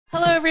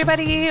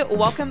everybody.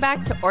 Welcome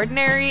back to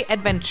Ordinary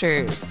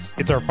Adventures.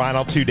 It's our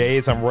final 2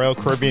 days on Royal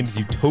Caribbean's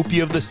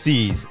Utopia of the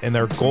Seas, and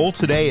their goal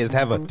today is to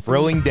have a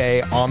thrilling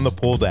day on the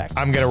pool deck.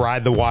 I'm going to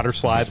ride the water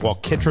slides while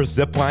Kitra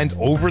ziplines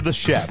over the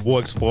ship. We'll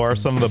explore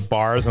some of the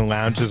bars and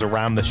lounges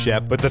around the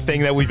ship, but the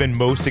thing that we've been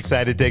most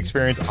excited to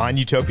experience on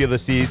Utopia of the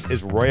Seas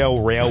is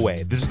Royal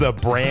Railway. This is the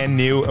brand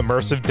new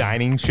immersive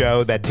dining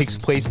show that takes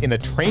place in a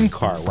train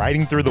car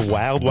riding through the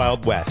wild,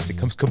 wild west. It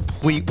comes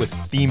complete with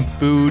themed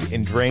food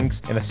and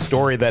drinks and a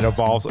story that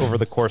evolves over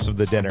the course of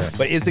the dinner.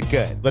 But is it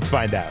good? Let's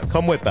find out.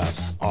 Come with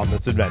us on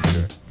this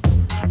adventure.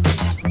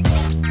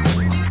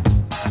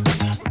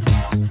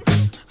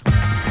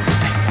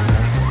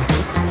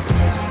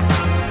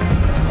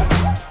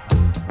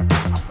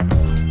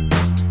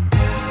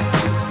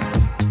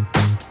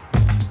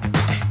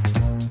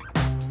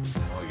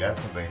 We got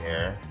something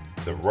here.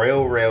 The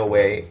Royal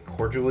Railway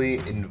cordially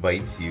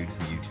invites you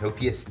to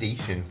Utopia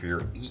Station for your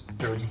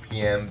 8:30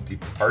 p.m.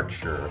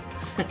 departure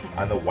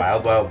on the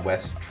Wild Wild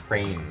West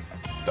train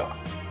stop.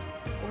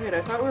 Wait,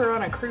 I thought we were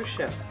on a cruise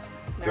ship.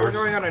 Now we're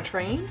going on a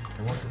train?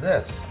 And look at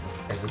this.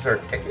 Is this our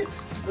ticket?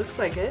 Looks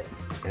like it.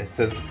 And it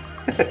says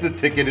the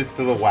ticket is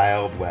to the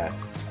Wild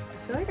West.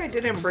 I feel like I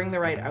didn't bring the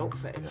right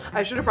outfit.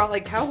 I should have brought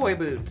like cowboy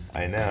boots.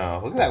 I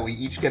know. Look at that. We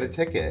each get a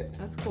ticket.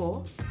 That's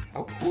cool.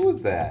 How cool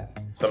is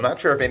that? So I'm not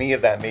sure if any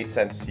of that made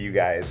sense to you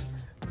guys,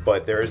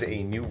 but there is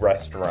a new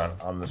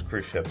restaurant on this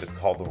cruise ship. It's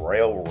called the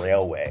Royal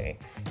Railway,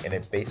 and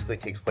it basically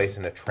takes place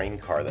in a train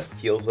car that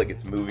feels like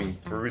it's moving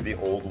through the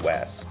Old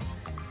West.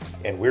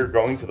 And we're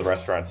going to the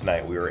restaurant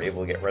tonight. We were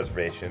able to get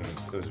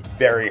reservations. It was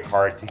very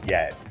hard to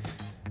get,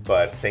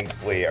 but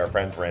thankfully our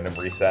friends Random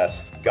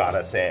Recess got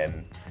us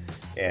in,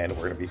 and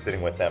we're gonna be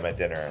sitting with them at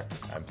dinner.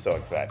 I'm so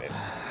excited.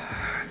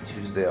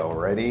 Tuesday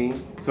already.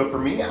 So for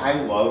me, I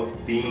love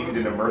themed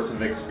and immersive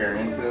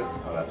experiences.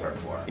 Oh, that's our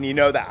floor. And you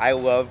know that I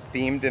love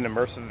themed and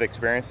immersive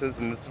experiences,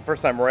 and it's the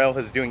first time Royal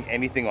is doing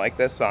anything like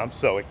this, so I'm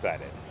so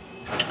excited.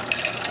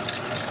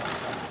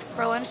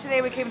 For lunch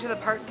today, we came to the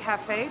Park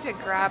Cafe to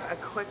grab a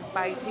quick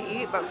bite to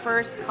eat, but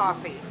first,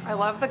 coffee. I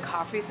love the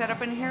coffee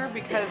setup in here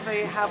because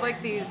they have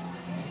like these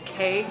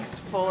kegs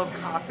full of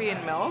coffee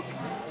and milk,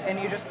 and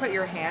you just put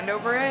your hand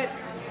over it,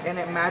 and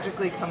it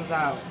magically comes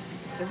out.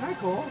 Isn't that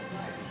cool?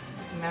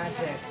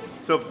 Magic.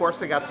 So of course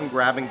they got some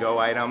grab and go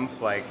items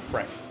like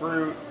fresh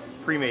fruit,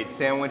 pre-made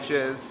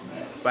sandwiches,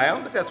 but I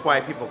don't think that's why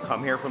people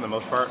come here for the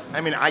most part.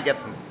 I mean, I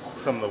get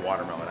some of the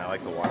watermelon. I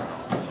like the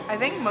watermelon. I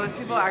think most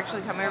people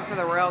actually come here for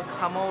the Royal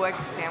Cummelwick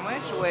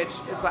sandwich, which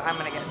is what I'm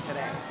gonna get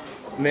today.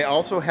 And they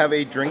also have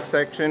a drink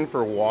section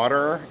for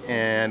water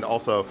and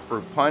also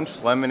fruit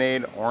punch,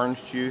 lemonade,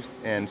 orange juice,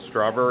 and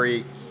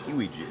strawberry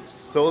kiwi juice.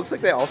 So it looks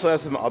like they also have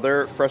some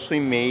other freshly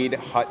made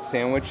hot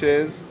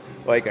sandwiches,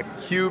 like a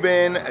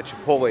Cuban, a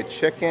Chipotle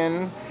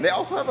chicken. They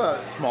also have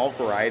a small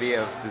variety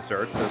of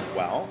desserts as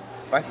well.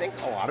 But I think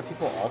a lot of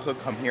people also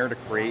come here to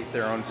create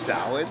their own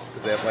salads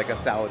because they have like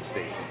a salad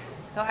station.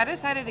 So I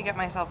decided to get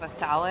myself a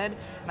salad,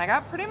 and I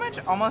got pretty much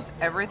almost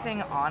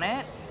everything on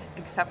it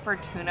except for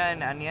tuna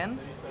and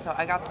onions. So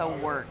I got the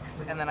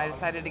works, and then I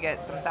decided to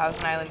get some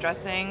Thousand Island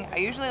dressing. I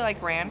usually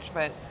like ranch,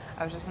 but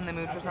I was just in the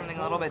mood for something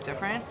a little bit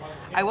different.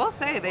 I will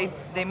say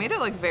they made it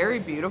look very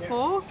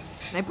beautiful.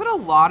 They put a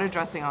lot of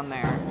dressing on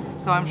there.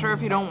 So I'm sure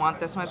if you don't want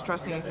this much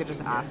dressing, you could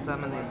just ask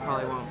them and they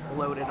probably won't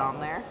load it on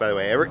there. By the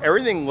way,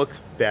 everything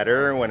looks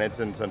better when it's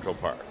in Central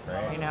Park,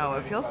 right? I know,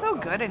 it feels so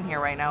good in here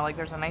right now. Like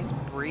there's a nice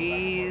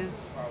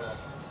breeze.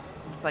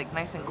 It's like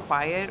nice and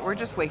quiet. We're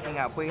just waking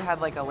up. We had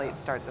like a late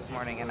start this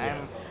morning, and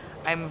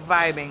I'm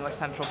vibing with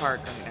Central Park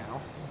right now.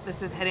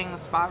 This is hitting the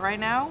spot right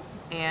now.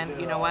 And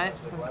you know what?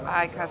 Since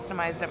I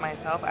customized it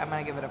myself, I'm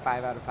gonna give it a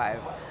 5 out of 5.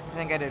 I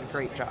think I did a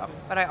great job.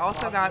 But I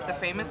also got the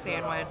famous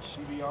sandwich.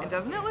 And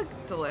doesn't it look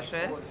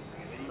delicious?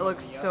 It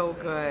looks so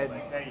good.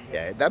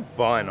 Yeah, that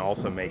bun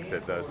also makes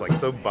it though. It's like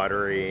so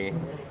buttery.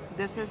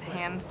 This is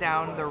hands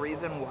down the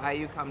reason why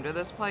you come to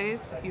this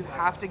place. You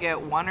have to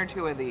get 1 or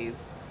 2 of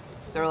these.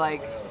 They're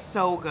like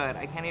so good.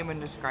 I can't even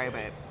describe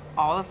it.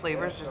 All the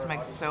flavors just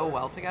mix so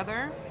well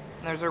together.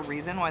 And there's a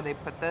reason why they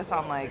put this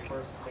on like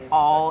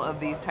all of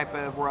these type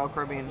of Royal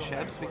Caribbean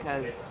ships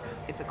because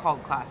it's a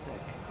cult classic.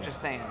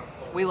 Just saying.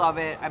 We love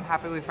it. I'm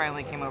happy we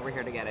finally came over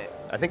here to get it.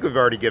 I think we've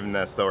already given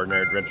this the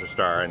Ordinary Adventure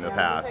Star in the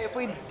past. If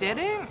we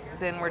didn't,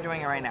 then we're doing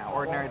it right now.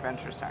 Ordinary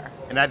Adventure Star.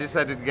 And I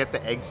decided to get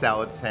the egg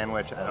salad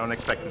sandwich. I don't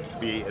expect this to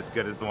be as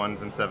good as the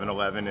ones in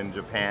 7-Eleven in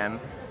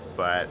Japan,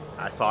 but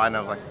I saw it and I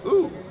was like,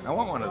 ooh, I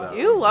want one of those.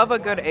 You love a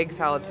good egg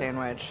salad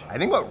sandwich. I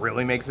think what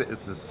really makes it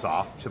is the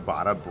soft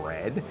ciabatta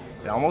bread.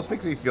 It almost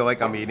makes me feel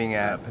like I'm eating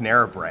a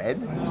Panera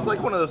bread. It's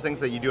like one of those things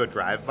that you do a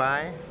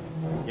drive-by.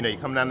 You know, you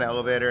come down the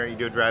elevator, you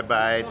do a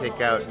drive-by, take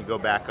out, and you go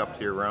back up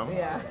to your room.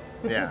 Yeah.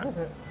 Yeah.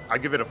 I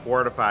give it a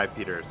 4 out of 5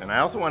 Peters. And I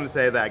also want to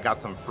say that I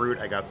got some fruit.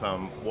 I got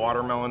some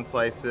watermelon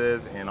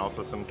slices and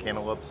also some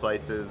cantaloupe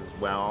slices as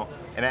well.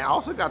 And I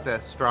also got the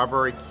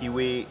strawberry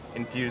kiwi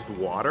infused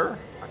water.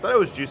 I thought it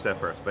was juice at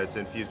first, but it's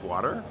infused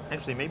water.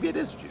 Actually, maybe it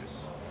is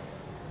juice.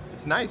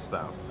 It's nice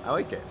though. I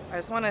like it. I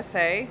just want to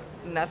say,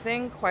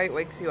 nothing quite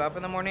wakes you up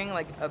in the morning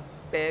like a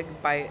big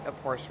bite of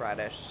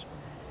horseradish.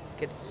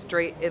 Gets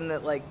straight in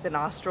the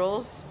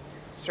nostrils,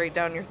 straight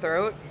down your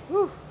throat.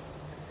 Whew.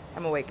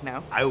 I'm awake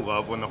now. I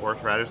love when the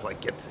horseradish like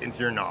gets into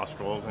your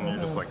nostrils and you're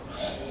just like.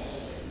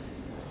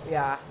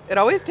 Yeah, it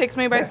always takes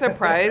me by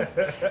surprise.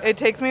 It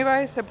takes me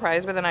by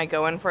surprise, but then I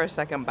go in for a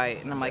second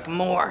bite and I'm like,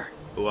 more.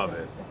 Love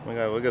it. Oh my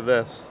god, look at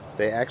this.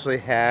 They actually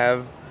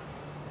have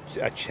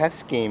a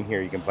chess game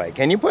here you can play.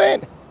 Can you play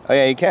it? Oh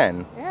yeah, you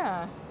can.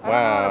 Yeah. I Wow.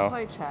 don't know how to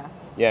play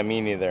chess. Yeah,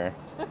 me neither.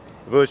 If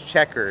it was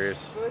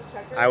checkers,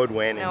 I would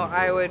win. No,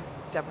 I would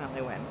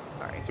definitely win.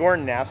 Sorry. So we're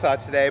in Nassau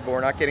today, but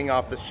we're not getting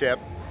off the ship.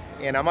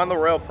 And I'm on the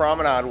Royal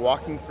Promenade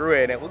walking through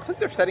it, and it looks like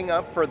they're setting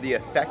up for the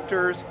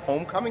Effectors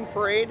Homecoming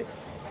Parade.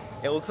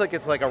 It looks like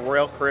it's like a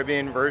Royal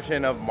Caribbean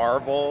version of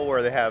Marvel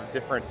where they have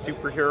different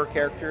superhero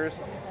characters.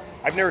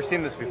 I've never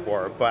seen this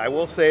before, but I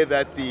will say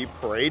that the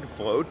parade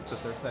floats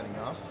that they're setting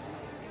up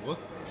look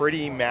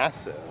pretty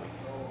massive.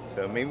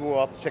 So maybe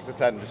we'll have to check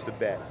this out in just a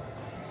bit.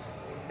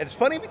 And it's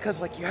funny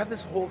because like you have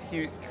this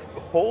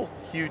whole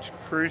huge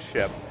cruise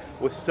ship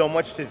with so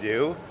much to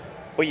do,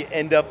 but you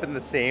end up in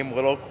the same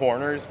little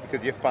corners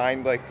because you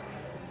find like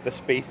the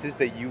spaces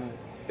that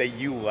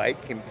you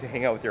like and to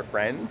hang out with your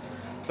friends.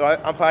 So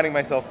I'm finding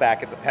myself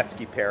back at the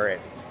Pesky Parrot,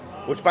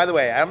 which by the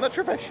way, I'm not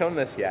sure if I've shown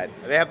this yet.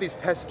 They have these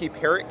Pesky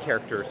Parrot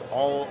characters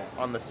all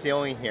on the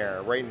ceiling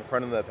here, right in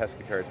front of the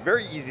Pesky Parrot. It's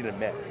very easy to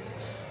miss,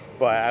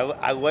 but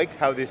I like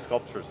how these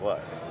sculptures look.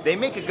 They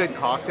make a good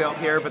cocktail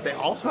here, but they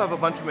also have a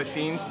bunch of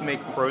machines to make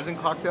frozen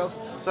cocktails.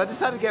 So I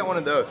decided to get one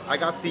of those. I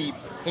got the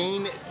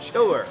Pain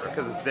Chiller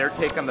because it's their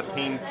take on the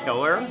Pain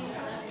Killer,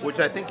 which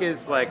I think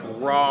is like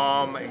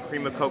rum and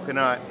cream of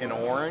coconut and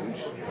orange.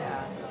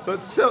 Yeah. So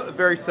it's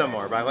very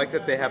similar, but I like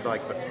that they have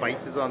like the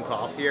spices on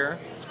top here.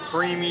 It's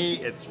creamy,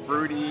 it's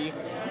fruity,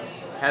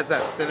 has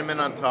that cinnamon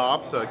on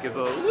top, so it gives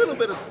a little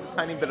bit of,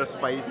 tiny bit of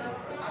spice.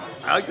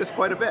 I like this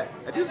quite a bit.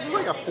 I think this is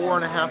like a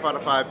 4.5 out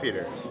of 5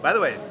 Peter. By the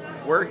way,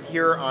 we're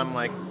here on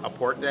like a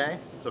port day,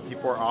 so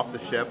people are off the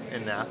ship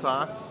in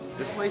Nassau.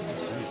 This place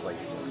is usually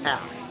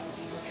packed.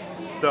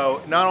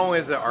 So not only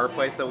is it our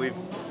place that we've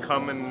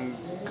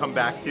come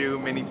back to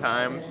many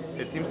times,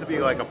 it seems to be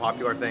like a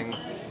popular thing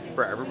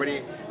for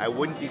everybody. I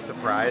wouldn't be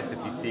surprised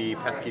if you see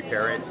Pesky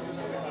Parrot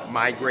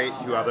migrate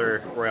to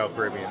other Royal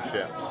Caribbean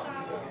ships.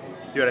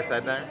 See what I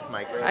said there?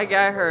 Migrate?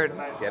 I heard.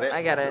 Get it?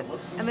 I get it.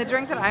 And the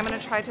drink that I'm going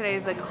to try today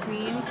is the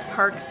Queen's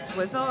Park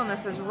Swizzle, and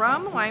this is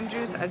rum, lime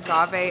juice,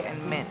 agave,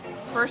 and mint.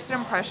 First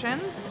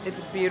impressions, it's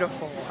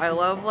beautiful. I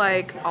love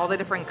like all the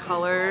different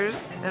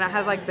colors, and it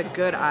has like the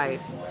good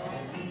ice.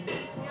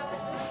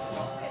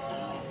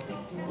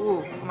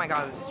 Ooh, oh my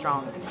god, it's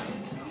strong.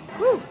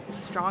 Woo,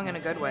 strong in a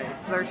good way.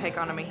 It's their take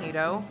on a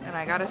mojito, and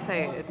I gotta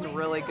say, it's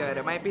really good.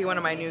 It might be one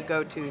of my new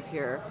go-tos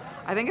here.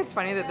 I think it's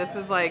funny that this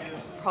is like,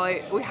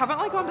 probably, we haven't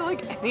like gone to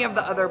like any of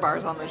the other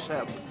bars on the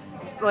ship.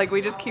 Like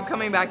we just keep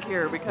coming back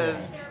here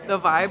because the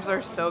vibes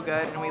are so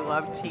good and we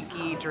love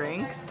tiki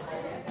drinks.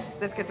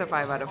 This gets a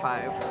 5 out of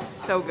 5.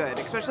 So good,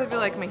 especially if you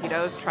like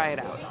mojitos, try it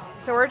out.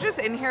 So we're just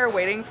in here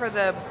waiting for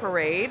the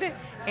parade,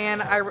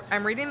 and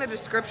I'm reading the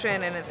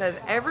description, and it says,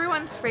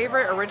 everyone's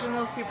favorite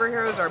original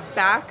superheroes are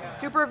back.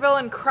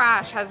 Supervillain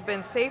Crash has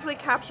been safely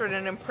captured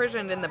and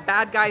imprisoned in the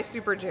bad guy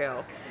super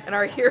jail, and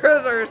our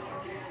heroes are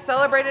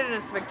celebrated in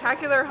a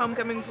spectacular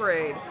homecoming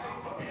parade.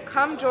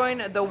 Come join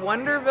the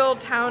Wonderville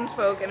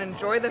townsfolk and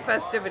enjoy the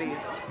festivities.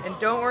 And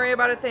don't worry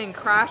about a thing,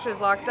 Crash is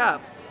locked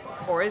up.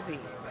 Or is he?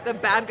 The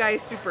bad guy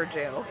super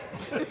jail.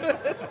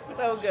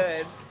 So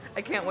good.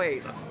 I can't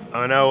wait.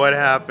 Oh no, what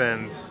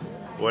happened?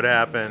 What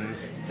happened?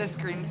 The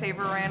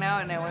screensaver ran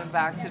out and it went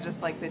back to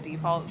just like the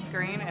default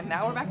screen, and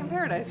now we're back in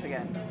paradise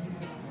again.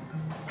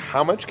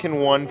 How much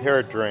can one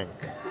parrot drink?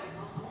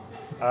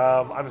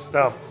 I'm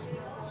stumped.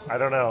 I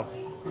don't know.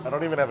 I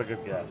don't even have a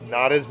good guess.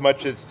 Not as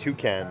much as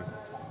toucan.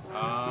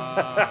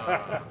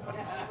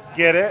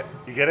 Get it?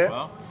 You get it?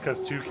 Well.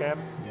 Because toucan?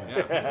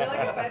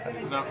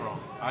 It's not wrong.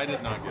 I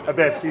did not get I it.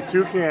 bet. See,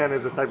 toucan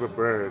is a type of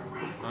bird,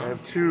 and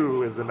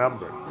 2 is a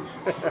number.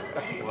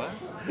 What?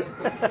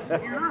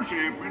 Your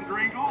ship and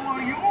drink all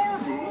of your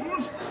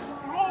booze.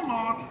 Hold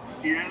on.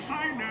 Yes,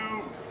 I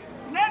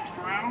do. Next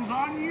round's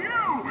on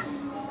you.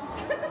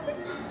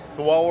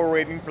 So while we're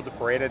waiting for the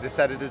parade, I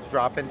decided to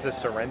drop into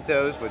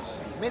Sorrento's, which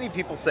many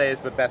people say is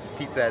the best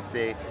pizza at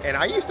sea. And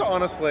I used to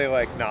honestly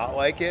not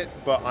like it,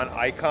 but on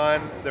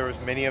Icon, there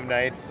was many of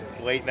nights,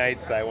 late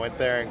nights, I went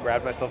there and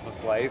grabbed myself a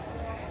slice,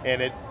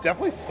 and it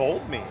definitely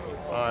sold me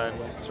on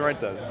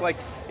Sorrento's. It's like,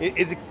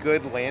 is it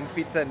good land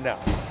pizza? No.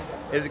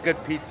 Is it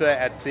good pizza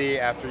at sea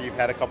after you've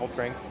had a couple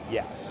drinks?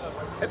 Yes.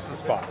 It's the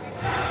spot.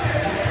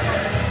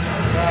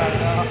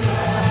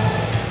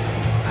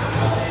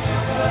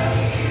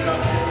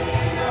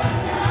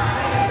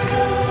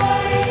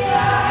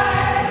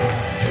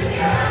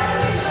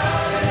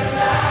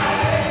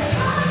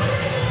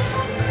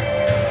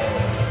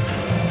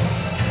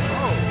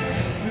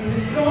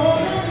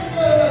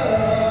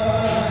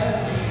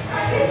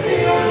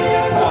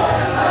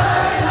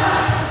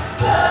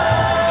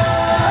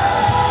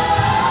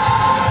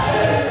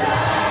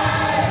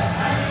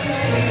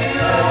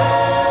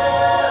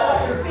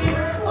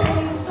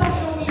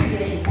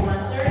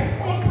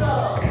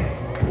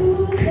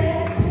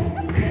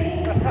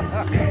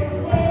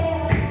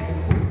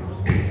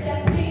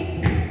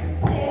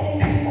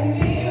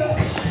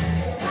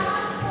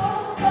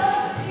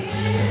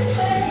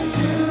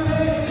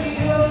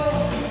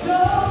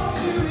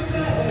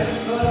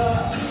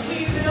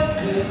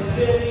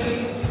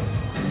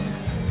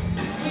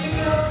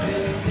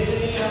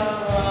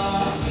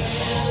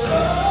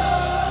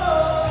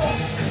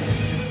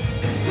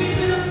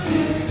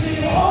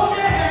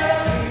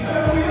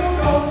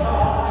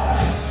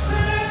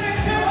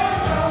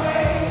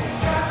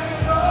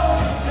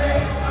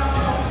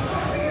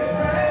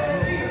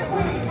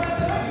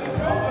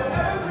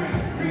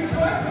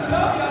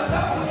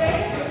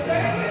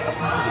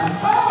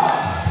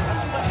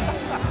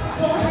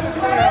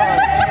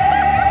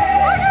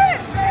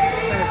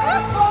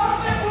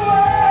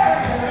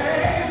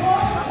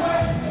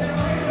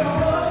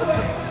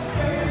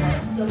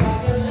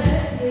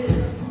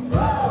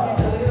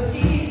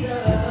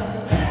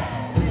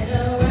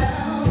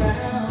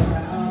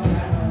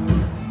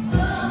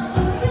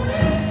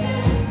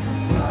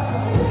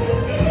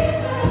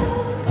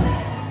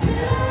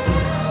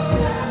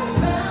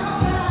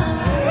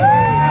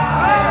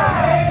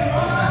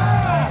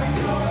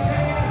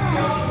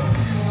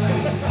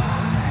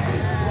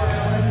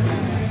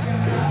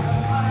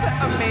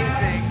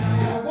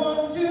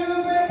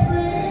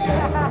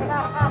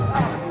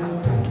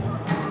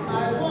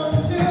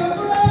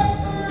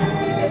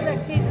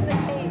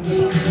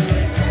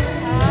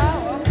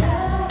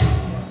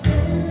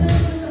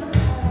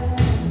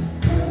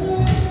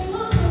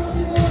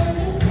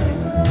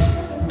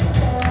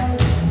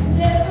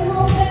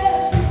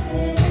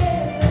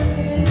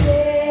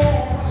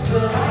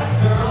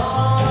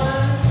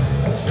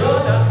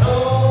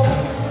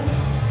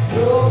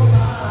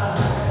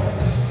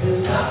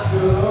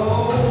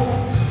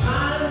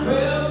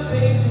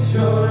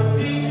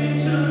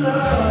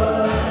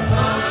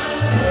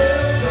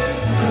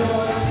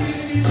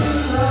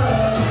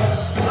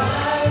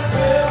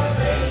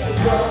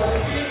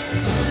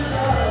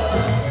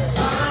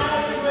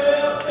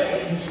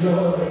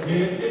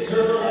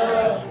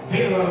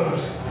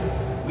 Heroes,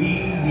 we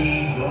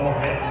need your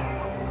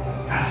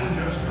help.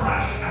 Passengers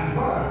crash and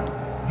burn.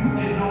 You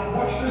did not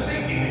watch the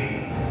safety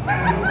video,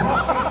 and your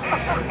muster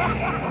station is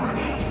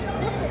incomplete.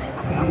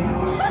 You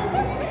must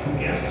report to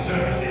guest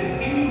services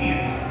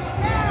immediately,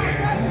 where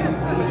you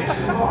will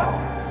disembark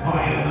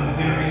via the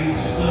very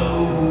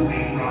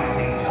slow-moving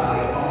rising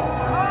tide on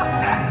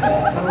and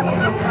board the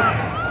Royal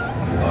Dragon.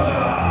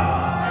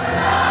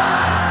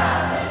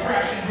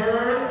 Crash and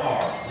burn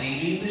are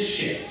leaving the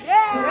ship.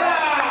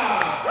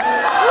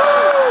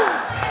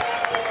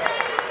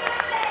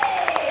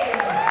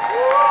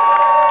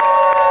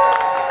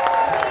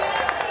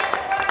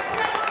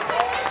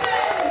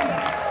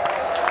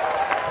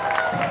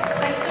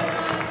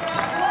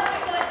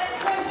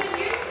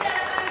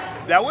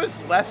 That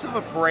was less of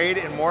a parade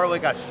and more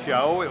like a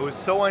show. It was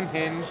so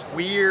unhinged,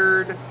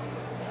 weird,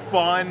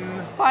 fun.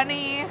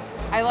 Funny.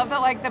 I love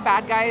that like the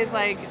bad guys,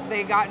 like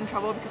they got in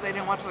trouble because they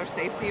didn't watch their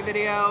safety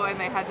video and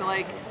they had to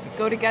like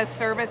go to guest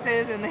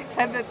services, and they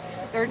said that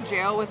their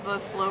jail was the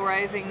slow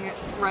rising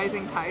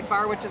tide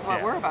bar, which is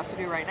what we're about to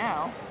do right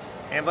now.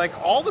 And like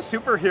all the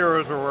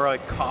superheroes were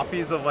like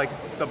copies of like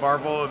the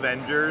Marvel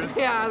Avengers.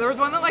 Yeah, there was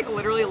one that like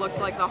literally looked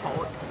like the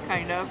Hulk,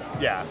 kind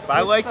of. Yeah, but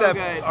I like so that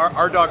good.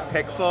 our dog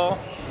Pixel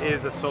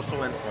is a social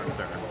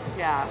influencer.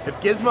 Yeah. If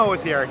Gizmo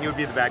was here, he would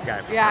be the bad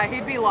guy. Yeah,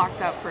 he'd be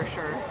locked up for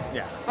sure.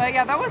 Yeah. But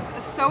yeah, that was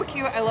so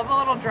cute. I love the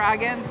little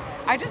dragons.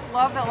 I just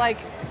love that like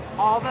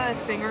all the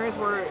singers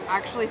were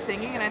actually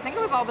singing, and I think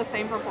it was all the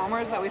same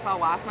performers that we saw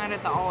last night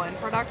at the All In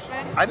production.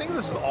 I think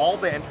this is all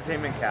the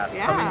entertainment cast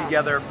Yeah. coming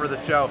together for the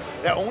show.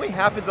 That only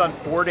happens on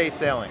 4-day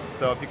sailing.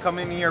 So if you come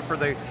in here for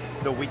the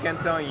weekend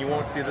sailing, you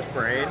won't see this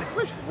parade. I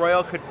wish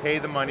Royal could pay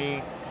the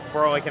money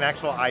for like an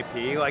actual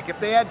IP. Like if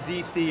they had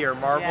DC or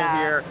Marvel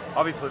here,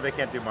 obviously they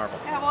can't do Marvel.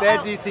 Yeah, well, if they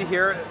had DC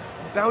here,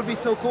 that would be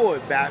so cool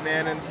with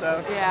Batman and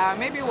stuff. Yeah,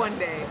 maybe one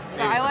day.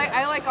 But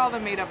I like all the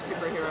made up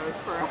superheroes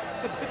for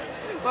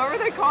what were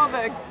they called?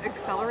 The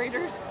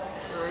accelerators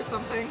or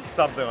something?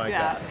 Something like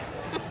that.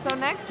 So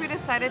next we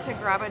decided to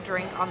grab a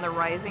drink on the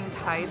Rising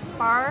Tides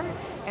bar.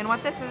 And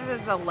what this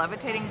is a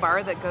levitating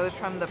bar that goes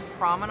from the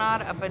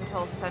promenade up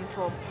until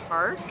Central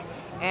Park.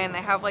 And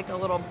they have like a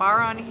little bar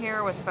on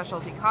here with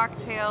specialty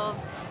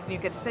cocktails. And you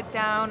could sit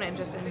down and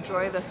just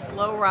enjoy the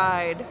slow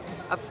ride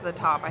up to the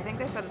top. I think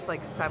they said it's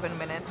like 7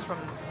 minutes from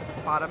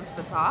the bottom to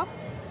the top.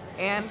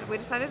 And we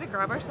decided to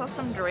grab ourselves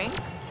some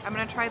drinks. I'm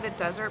gonna try the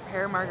Desert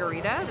Pear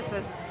Margarita. This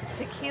is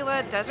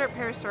tequila, desert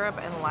pear syrup,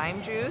 and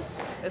lime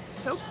juice. It's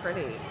so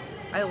pretty.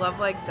 I love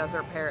like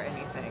desert pear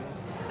anything.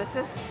 This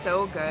is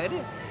so good.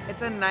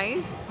 It's a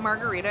nice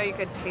margarita. You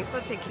could taste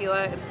the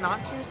tequila. It's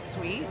not too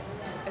sweet.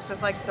 It's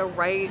just like the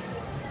right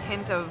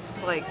hint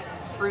of like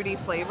fruity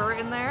flavor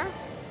in there.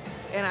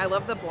 And I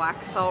love the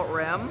black salt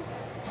rim.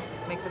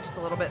 Makes it just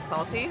a little bit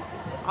salty.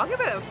 I'll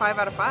give it a 5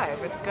 out of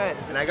 5. It's good.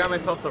 And I got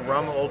myself the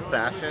rum old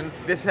fashioned.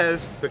 This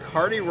has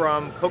Bacardi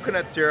rum,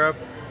 coconut syrup,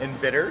 and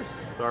bitters.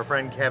 So our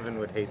friend Kevin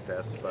would hate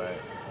this, but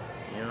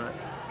you know what?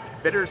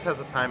 Bitters has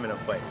a time and a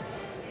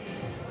place.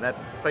 And that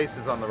place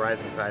is on the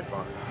Rising Tide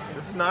Bar.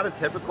 This is not a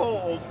typical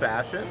old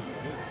fashioned.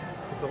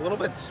 It's a little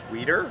bit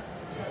sweeter.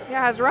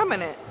 Yeah, it has rum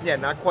in it. Yeah,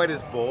 not quite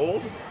as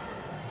bold.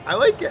 I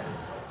like it.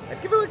 I'd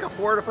give it like a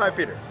 4 out of 5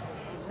 Peters.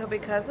 So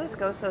because this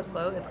goes so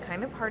slow, it's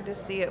kind of hard to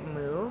see it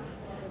move.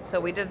 So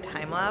we did a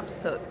time lapse,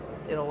 so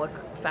it'll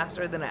look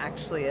faster than it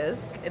actually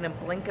is. In a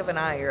blink of an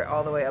eye, you're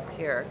all the way up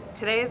here.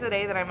 Today is the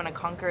day that I'm gonna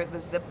conquer the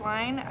zip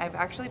line. I've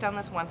actually done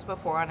this once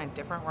before on a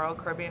different Royal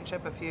Caribbean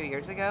ship a few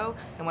years ago.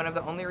 And one of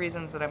the only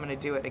reasons that I'm gonna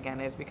do it again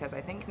is because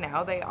I think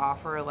now they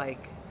offer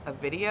like a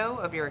video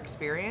of your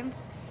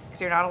experience,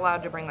 because you're not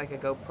allowed to bring like a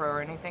GoPro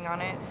or anything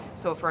on it.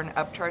 So for an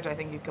upcharge, I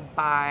think you could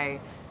buy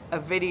a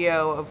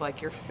video of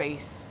like your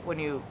face when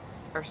you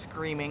are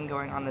screaming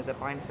going on the zip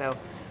line. So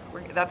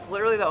that's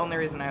literally the only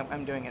reason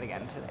I'm doing it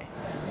again today.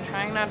 I'm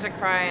trying not to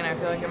cry and I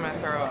feel like I'm gonna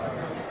throw up.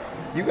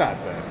 You got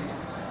this.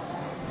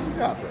 You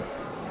got this.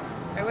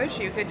 I wish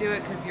you could do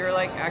it because you're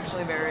like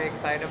actually very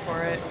excited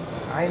for it.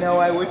 I know,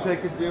 I wish I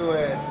could do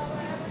it.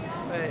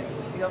 But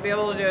you'll be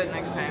able to do it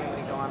next time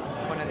we go on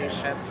one of these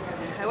ships.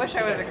 I wish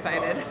I was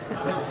excited.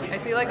 I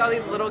see like all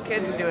these little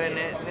kids doing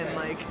it and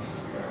like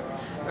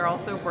they're all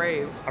so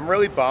brave. I'm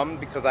really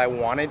bummed because I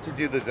wanted to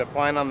do the zip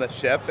line on the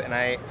ship and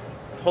I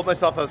told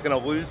myself I was going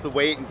to lose the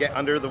weight and get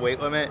under the weight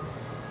limit.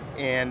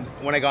 And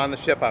when I got on the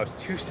ship, I was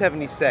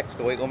 276.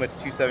 The weight limit's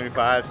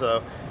 275,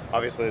 so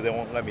obviously they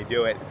won't let me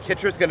do it.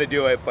 Kitra's going to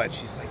do it, but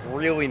she's like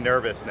really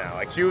nervous now.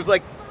 Like she was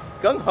like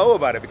gung-ho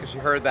about it because she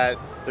heard that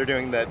they're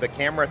doing the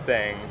camera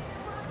thing.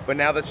 But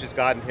now that she's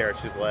gotten here,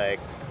 she's like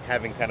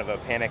having kind of a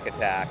panic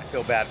attack. I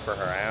feel bad for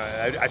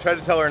her. I tried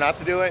to tell her not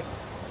to do it,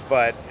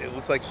 but it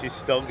looks like she's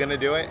still going to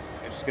do it.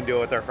 And she's going to do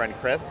it with our friend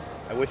Chris.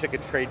 I wish I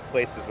could trade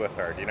places with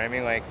her. Do you know what I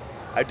mean? Like,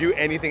 I'd do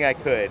anything I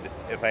could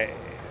if I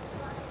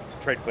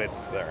trade places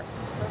with her.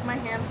 Let my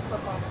hands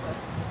slip off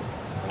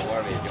the... Don't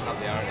worry, you have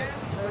the harness.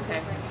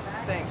 Okay,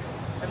 thanks.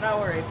 I'm not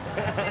worried.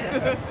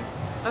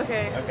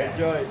 Okay.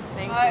 Enjoy.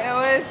 It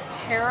was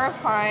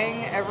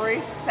terrifying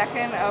every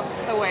second of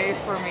the way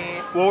for me.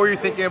 What were you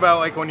thinking about,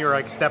 like, when you were,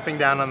 like, stepping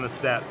down on the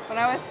steps? When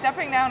I was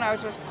stepping down, I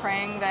was just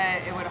praying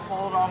that it would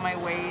hold all my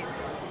weight.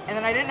 And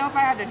then I didn't know if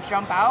I had to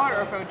jump out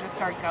or if it would just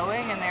start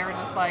going. And they were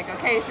just like,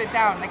 okay, sit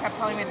down. And they kept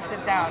telling me to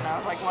sit down. And I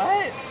was like,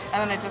 what?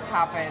 And then it just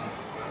happened.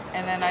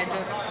 And then I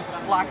just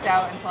blacked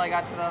out until I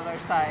got to the other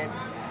side.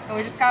 And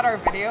we just got our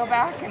video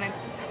back, and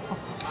it's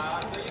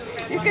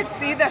you could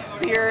see the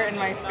fear in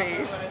my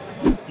face.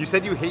 You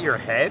said you hit your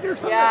head or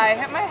something? Yeah, I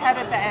hit my head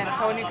at the end.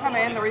 So when you come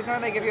in, the reason why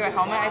they give you a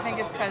helmet, I think,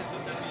 is because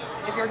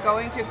if you're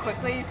going too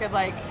quickly, you could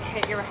like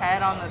hit your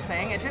head on the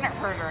thing. It didn't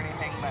hurt or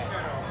anything, but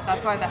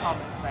that's why the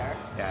helmet's there.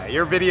 Yeah,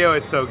 your video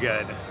is so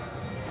good.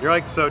 You're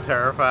like so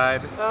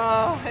terrified.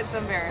 Oh, it's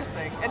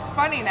embarrassing. It's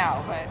funny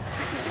now, but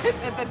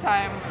at the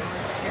time, it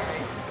was scary.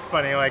 It's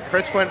funny, like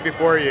Chris went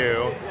before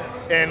you,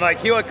 and like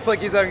he looks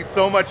like he's having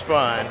so much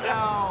fun.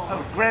 No.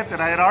 Granted,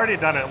 I had already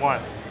done it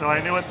once, so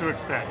I knew what to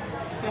expect.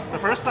 The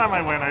first time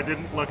I went, I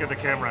didn't look at the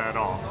camera at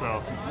all,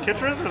 so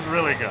Kitra's is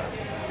really good.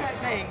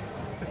 Thanks.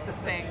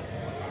 Thanks.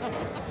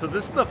 So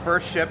this is the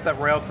first ship that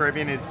Royal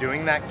Caribbean is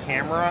doing that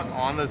camera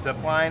on the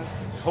zip line.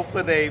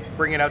 Hopefully they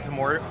bring it out to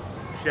more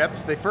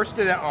ships. They first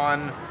did it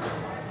on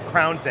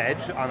Crown's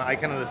Edge on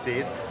Icon of the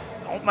Seas.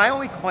 My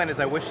only complaint is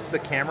I wish the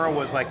camera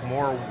was like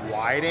more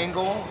wide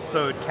angle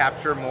so it would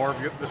capture more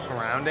of the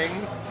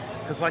surroundings.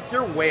 Because like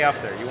you're way up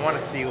there. You want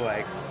to see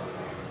like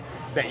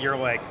that you're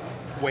like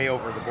way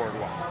over the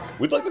boardwalk.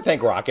 We'd like to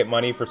thank Rocket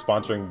Money for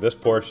sponsoring this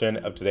portion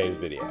of today's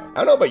video.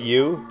 I don't know about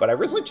you, but I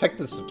recently checked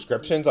the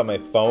subscriptions on my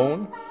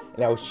phone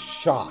and I was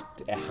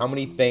shocked at how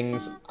many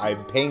things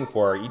I'm paying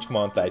for each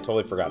month that I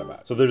totally forgot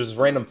about. So there's this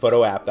random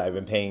photo app that I've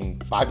been paying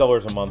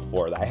 $5 a month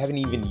for that I haven't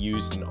even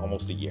used in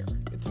almost a year.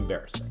 It's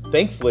embarrassing.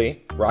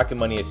 Thankfully, Rocket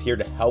Money is here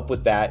to help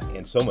with that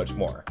and so much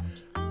more.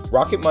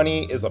 Rocket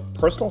Money is a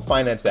personal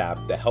finance app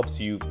that helps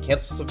you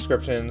cancel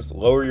subscriptions,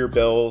 lower your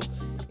bills,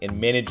 and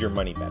manage your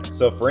money better.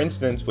 So for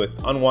instance, with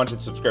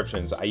unwanted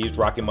subscriptions, I used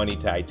Rocket Money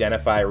to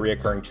identify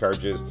reoccurring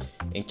charges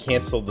and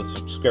cancel the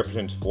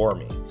subscriptions for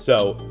me.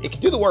 So it can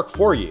do the work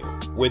for you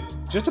with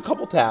just a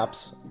couple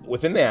taps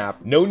within the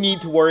app. No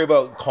need to worry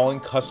about calling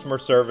customer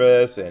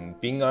service and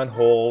being on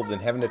hold and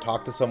having to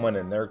talk to someone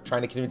and they're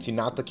trying to convince you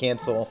not to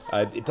cancel.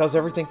 It does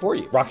everything for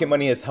you. Rocket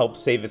Money has helped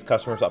save its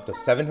customers up to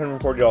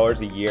 $740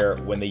 a year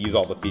when they use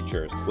all the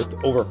features, with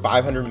over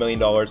 $500 million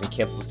in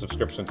canceled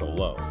subscriptions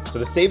alone. So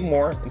to save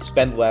more and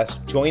spend less,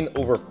 join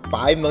over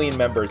 5 million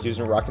members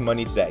using Rocket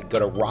Money today. Go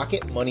to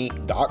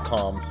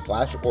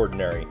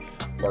rocketmoney.com/ordinary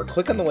or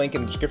click on the link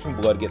in the description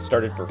below to get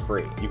started for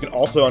free. You can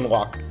also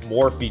unlock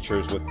more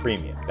features with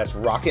premium. That's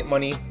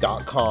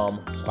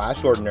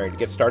rocketmoney.com/ordinary to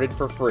get started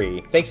for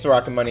free. Thanks to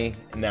Rocket Money,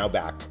 and now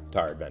back to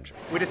our adventure.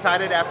 We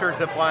decided after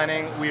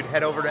ziplining, we'd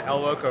head over to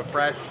El Loco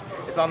Fresh.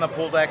 It's on the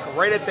pool deck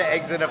right at the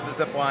exit of the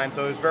zip line,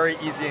 so it was very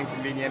easy and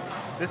convenient.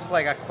 This is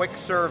like a quick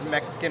serve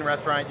Mexican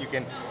restaurant. You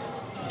can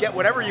get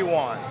whatever you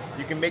want.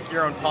 You can make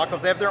your own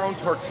tacos. They have their own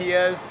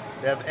tortillas.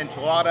 They have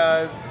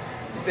enchiladas.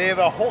 They have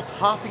a whole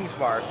toppings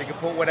bar, so you can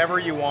put whatever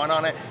you want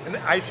on it. And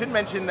I should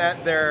mention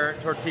that their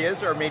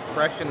tortillas are made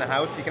fresh in the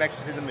house. You can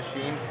actually see the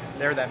machine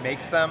there that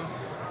makes them.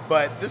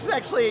 But this is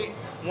actually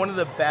one of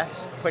the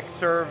best quick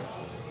serve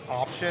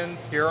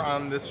options here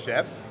on this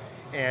ship,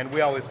 and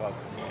we always love it.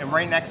 And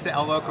right next to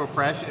El Loco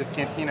Fresh is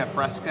Cantina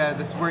Fresca.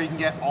 This is where you can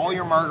get all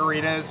your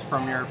margaritas,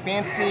 from your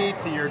fancy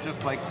to your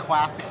just like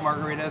classic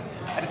margaritas.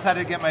 I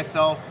decided to get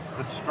myself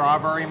the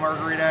strawberry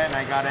margarita, and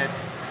I got it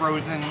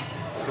frozen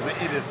because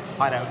it is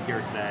hot out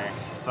here today.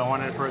 So I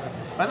wanted it frozen.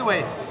 By the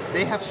way,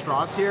 they have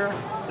straws here.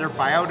 They're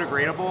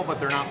biodegradable, but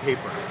they're not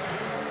paper.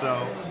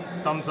 So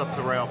thumbs up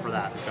to Royal for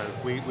that, because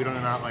we do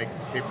not like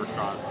paper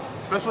straws,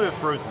 especially with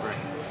frozen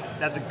drinks.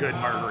 That's a good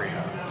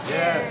margarita.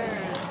 Yeah.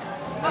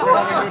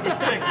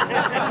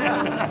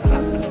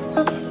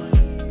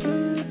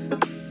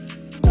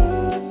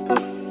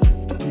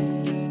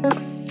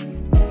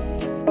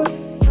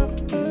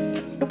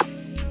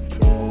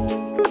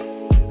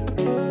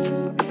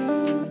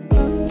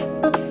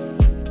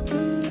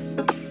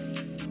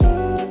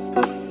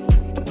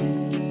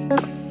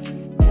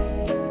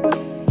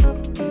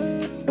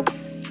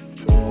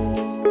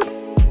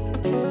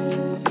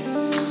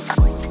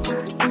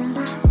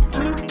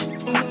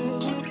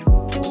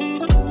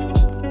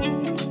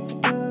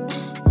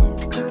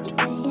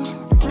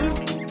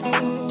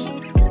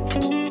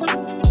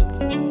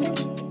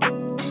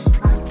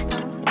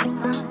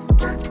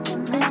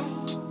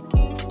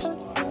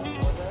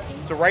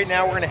 So right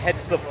now we're gonna head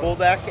to the pool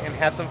deck and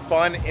have some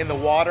fun in the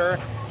water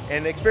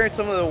and experience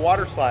some of the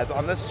water slides.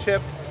 On this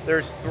ship,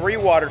 there's 3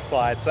 water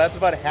slides, so that's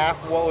about half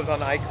what was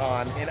on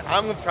Icon. And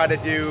I'm gonna try to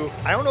do,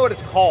 I don't know what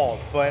it's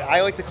called, but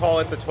I like to call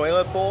it the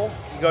toilet bowl.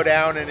 You go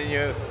down and then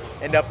you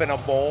end up in a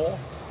bowl,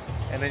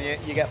 and then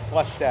you get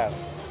flushed out.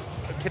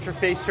 Kitra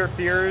faced her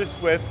fears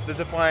with the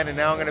zip line, and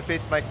now I'm gonna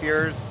face my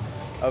fears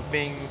of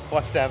being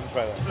flushed out of the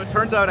toilet. So it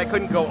turns out I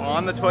couldn't go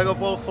on the toilet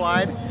bowl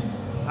slide.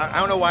 I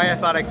don't know why I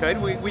thought I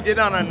could. We did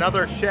on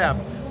another ship,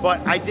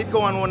 But I did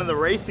go on one of the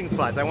racing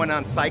slides. I went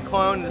on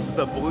Cyclone. This is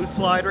the blue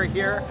slide right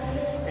here.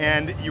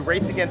 And you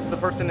race against the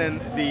person in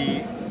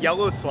the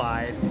yellow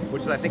slide,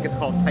 which I think is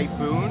called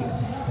Typhoon.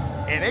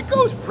 And it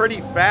goes pretty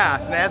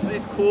fast. And it has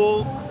these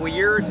cool,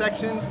 clear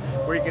sections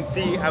where you can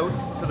see out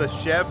to the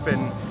ship.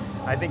 And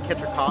I think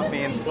Kitra caught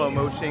me in slow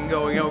motion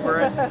going over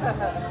it.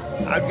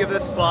 I'd give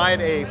this slide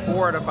a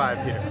 4 out of 5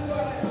 Peters.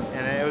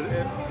 And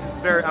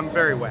I'm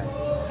very wet.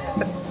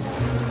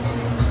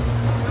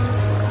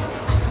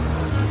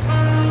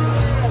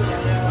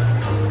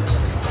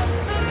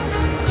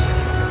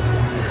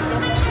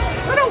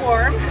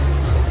 Warm.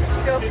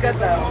 Feels good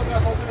though.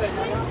 This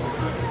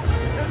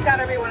has got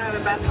to be one of the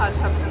best hot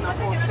tubs in the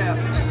whole ship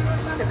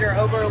because you're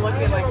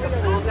overlooking like the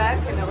pool deck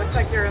and it looks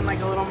like you're in like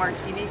a little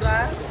martini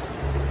glass.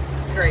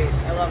 It's great.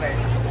 I love it.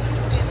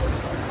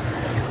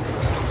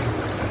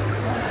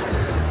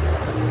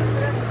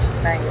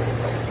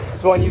 Nice.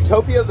 So on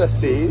Utopia of the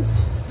Seas,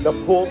 the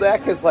pool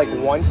deck is like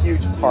one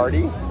huge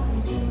party,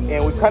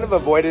 and we've kind of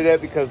avoided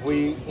it because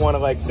we want to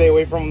like stay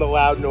away from the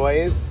loud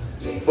noise.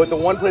 But the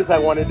one place I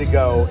wanted to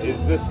go is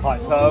this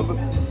hot tub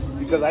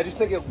because I just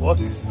think it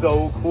looks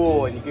so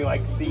cool and you can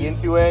like see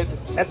into it.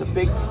 As a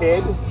big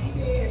kid,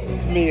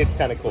 to me it's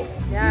kind of cool.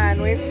 Yeah,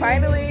 and we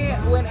finally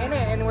went in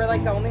it and we're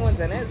like the only ones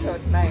in it, so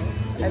it's nice.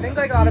 I think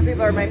like a lot of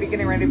people might be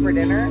getting ready for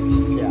dinner.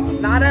 Yeah.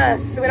 Not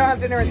us. We don't have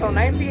dinner until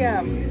 9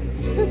 p.m.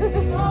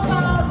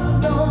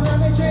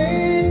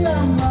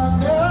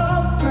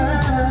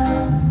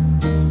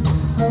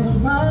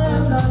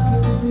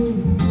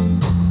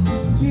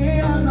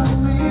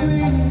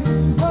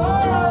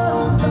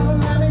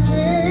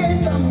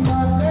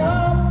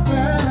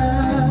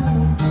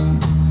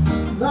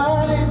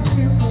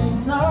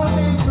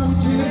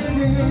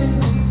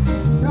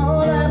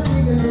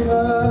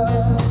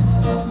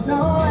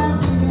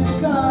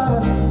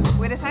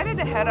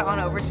 To head on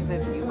over to the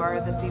view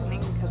bar this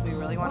evening because we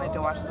really wanted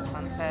to watch the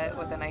sunset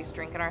with a nice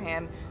drink in our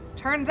hand.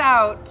 Turns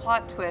out,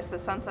 plot twist, the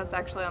sunset's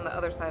actually on the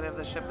other side of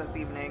the ship this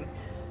evening.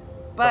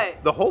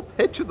 But the whole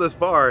pitch of this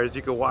bar is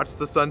you can watch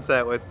the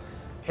sunset with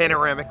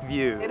panoramic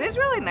views. It is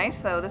really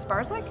nice though. This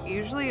bar's like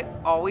usually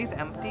always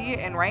empty,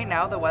 and right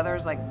now the weather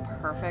is like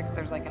perfect.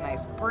 There's like a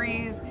nice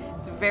breeze.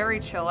 It's very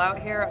chill out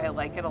here. I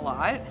like it a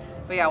lot.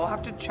 But yeah, we'll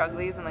have to chug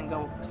these and then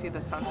go see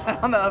the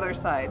sunset on the other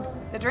side.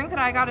 The drink that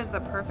I got is the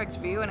perfect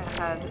view, and it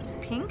has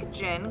pink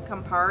gin,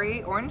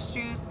 Campari, orange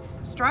juice,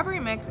 strawberry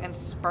mix, and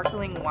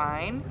sparkling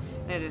wine.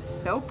 And it is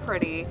so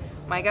pretty.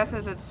 My guess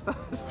is it's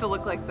supposed to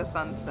look like the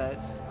sunset,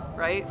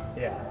 right?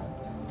 Yeah.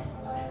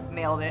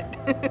 Nailed it.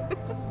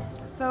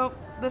 So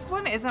this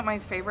one isn't my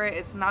favorite.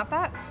 It's not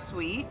that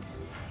sweet,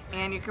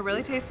 and you can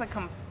really taste the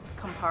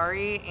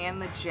Campari and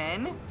the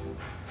gin,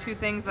 two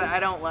things that I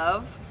don't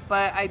love.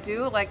 But I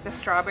do like the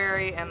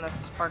strawberry and the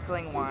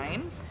sparkling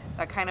wine.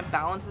 That kind of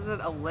balances it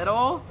a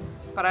little.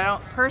 But I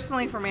don't,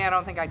 personally for me, I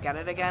don't think I'd get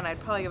it again. I'd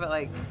probably give it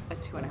like a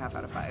 2.5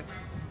 out of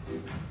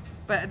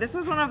 5. But this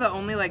was one of the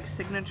only like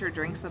signature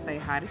drinks that they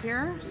had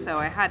here, so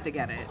I had to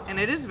get it. And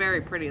it is very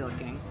pretty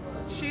looking.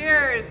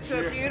 Cheers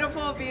to a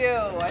beautiful view.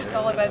 I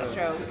stole a veg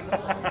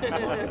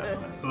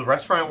joke. So the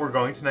restaurant we're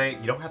going tonight,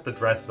 you don't have to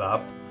dress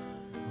up,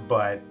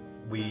 but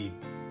we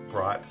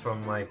brought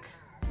some like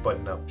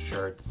button-up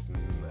shirts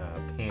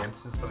and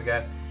pants and stuff like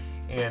that.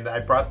 And I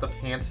brought the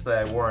pants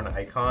that I wore on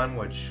Icon,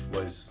 which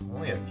was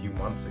only a few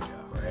months ago,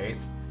 right?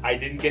 I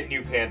didn't get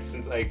new pants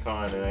since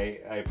Icon, and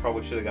I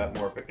probably should have got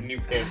more new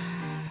pants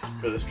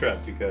for this trip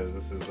because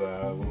this is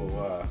a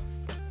little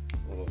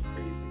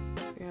crazy.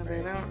 Yeah,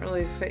 they don't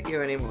really fit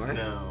you anymore.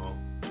 No.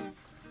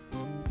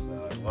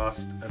 So I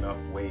lost enough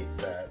weight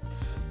that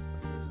this is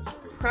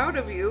crazy. Proud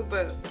of you,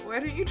 but why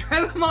didn't you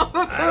try them on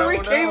before we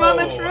came on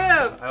the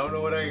trip? I don't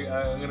know what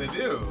I'm gonna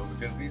do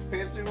because these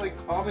pants are like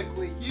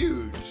comically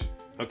huge.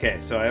 Okay,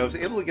 so I was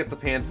able to get the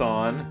pants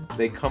on.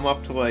 They come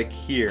up to like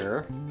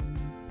here,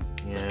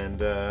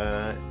 and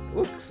it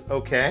looks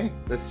okay.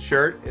 This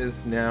shirt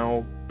is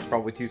now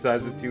probably 2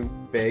 sizes too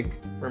big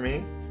for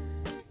me,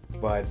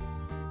 but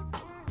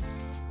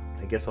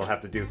I guess I'll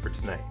have to do it for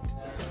tonight.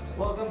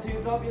 Welcome to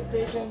Utopia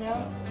Station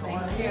now.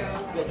 Thank you.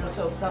 Get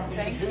yourself something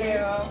to drink.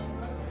 Thank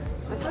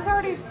you. This is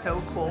already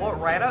so cool.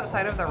 Right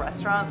outside of the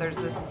restaurant, there's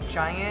this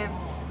giant,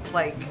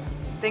 like,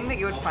 thing that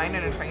you would find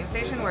in a train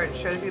station where it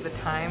shows you the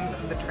times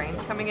of the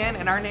trains coming in,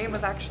 and our name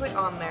was actually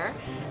on there.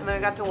 And then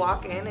we got to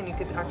walk in and you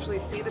could actually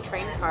see the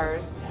train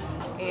cars,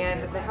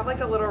 and they have like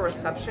a little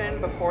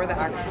reception before the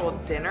actual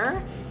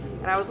dinner.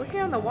 And I was looking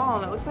on the wall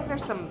and it looks like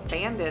there's some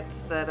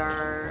bandits that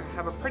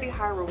have a pretty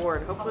high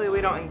reward. Hopefully we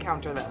don't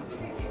encounter them.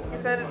 He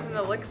said it's an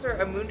elixir,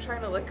 a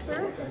moonshine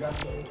elixir.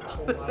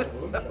 This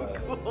is so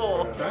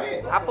cool.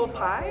 Right. Apple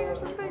pie or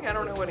something? I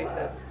don't know what he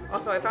said.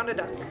 Also, I found a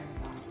duck.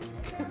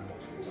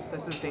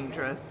 This is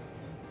dangerous.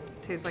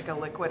 Tastes like a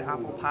liquid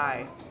apple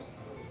pie.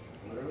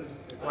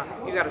 Wow,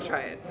 you gotta try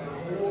it.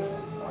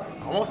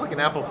 Almost like an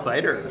apple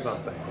cider or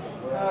something.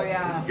 Oh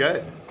yeah. It's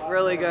good.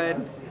 Really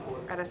good.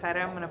 I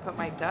decided I'm gonna put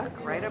my duck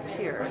right up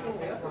here.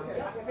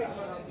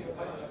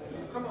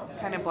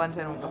 Kind of blends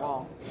in with the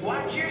wall.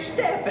 Watch your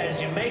step as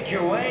you make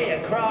your way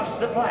across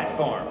the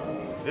platform.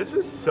 This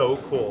is so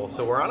cool.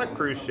 So we're on a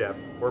cruise ship.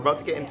 We're about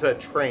to get into a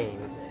train.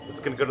 It's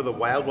going to go to the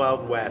Wild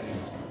Wild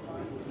West.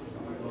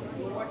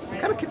 It's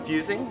kind of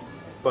confusing,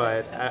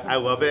 but I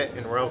love it.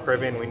 In Royal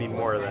Caribbean, we need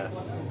more of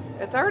this.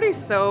 It's already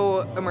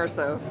so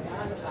immersive.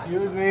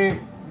 Excuse me.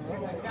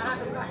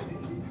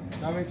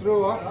 Coming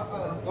through,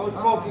 huh? No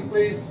smoking,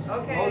 please.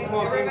 Okay, No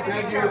smoking.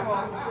 Thank you.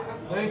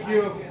 Thank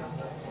you.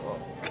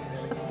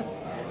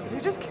 Is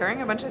he just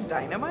carrying a bunch of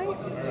dynamite?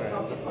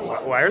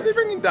 Why are they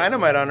bringing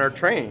dynamite on our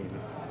train?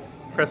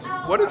 Chris,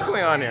 what is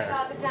going on here?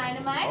 Drop the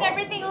dynamite.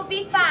 Everything will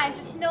be fine.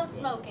 Just no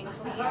smoking,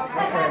 please.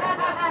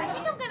 I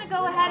think I'm going to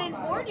go ahead and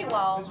board you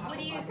all. What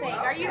do you think?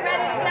 Are you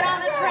ready to get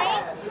on the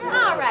train?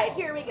 All right,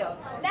 here we go.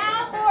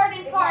 Now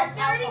boarding car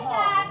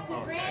 35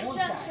 to Grand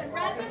Junction.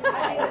 Right this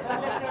way.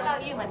 How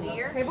about you, my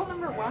dear? Table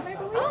number 1, I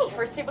believe. Oh,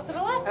 first table to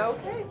the left.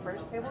 Okay,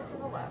 first table to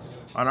the left.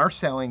 On our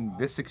sailing,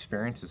 this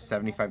experience is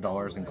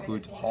 $75,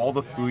 includes all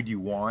the food you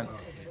want,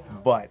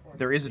 but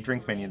there is a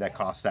drink menu that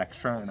costs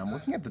extra, and I'm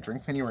looking at the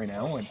drink menu right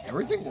now, and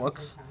everything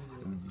looks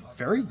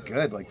very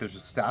good. Like there's a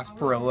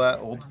sarsaparilla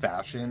old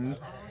fashioned,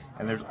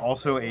 and there's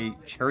also a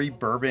cherry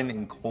bourbon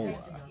and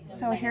cola.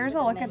 So here's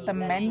a look at the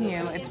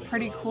menu. It's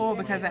pretty cool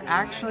because it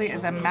actually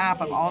is a map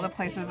of all the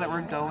places that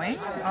we're going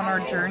on our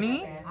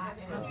journey.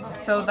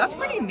 So that's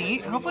pretty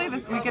neat. Hopefully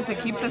we get to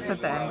keep this at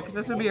the end because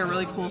this would be a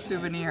really cool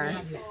souvenir.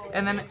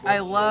 And then I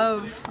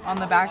love on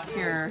the back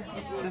here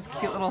this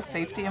cute little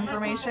safety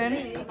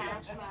information.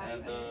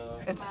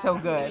 It's so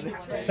good.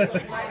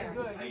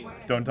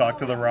 Don't talk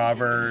to the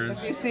robbers.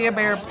 If you see a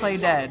bear, play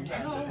dead.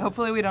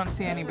 Hopefully we don't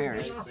see any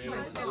bears.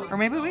 Or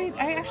maybe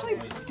I actually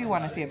do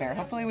want to see a bear.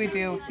 Hopefully we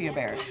do see a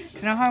bear.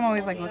 Because you know how I'm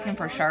always like looking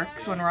for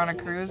sharks when we're on a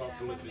cruise?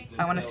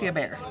 I want to see a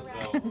bear.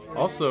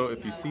 Also,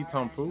 if you see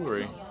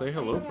tomfoolery, say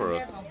hello for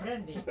us.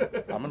 I'm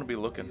going to be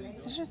looking.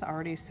 This is just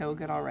already so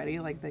good already.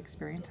 Like the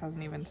experience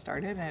hasn't even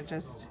started and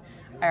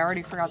I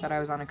already forgot that I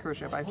was on a cruise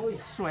ship. I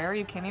swear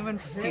you can't even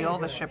feel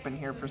the ship in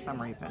here for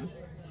some reason.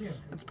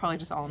 It's probably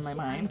just all in my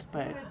mind,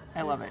 but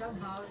I love it.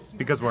 It's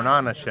because we're not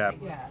on a ship.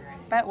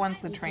 Bet once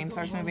the train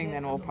starts moving,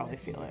 then we'll probably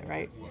feel it,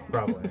 right?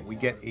 Probably. We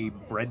get a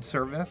bread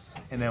service,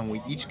 and then we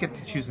each get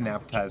to choose an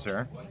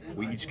appetizer.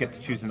 We each get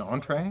to choose an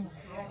entree,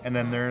 and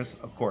then there's,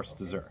 of course,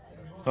 dessert.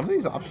 Some of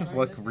these options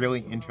look really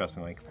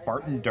interesting, like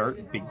fart and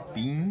dart, big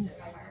beans.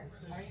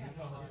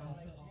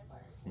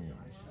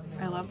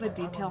 I love the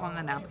detail on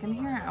the napkin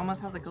here. It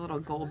almost has like a little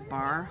gold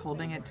bar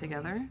holding it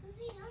together.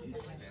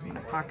 I'm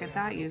gonna pocket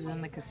that, use it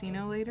in the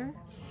casino later.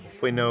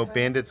 If we know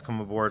bandits come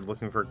aboard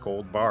looking for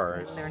gold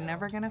bars. They're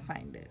never gonna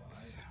find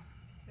it.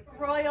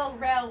 Royal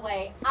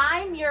Railway,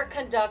 I'm your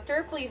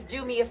conductor. Please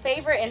do me a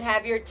favor and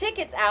have your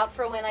tickets out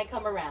for when I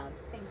come around.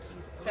 Thank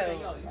you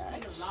so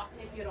much.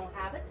 If you don't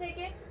have a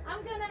ticket,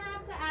 I'm gonna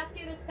have to ask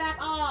you to step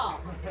off.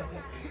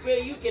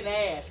 Well, you can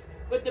ask,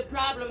 but the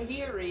problem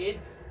here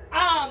is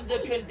I'm the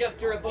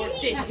conductor aboard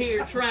this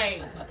here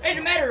train. As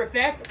a matter of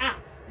fact,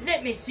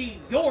 let me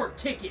see your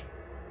ticket.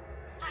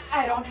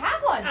 I don't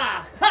have one.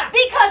 Aha!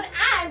 Because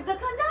I'm the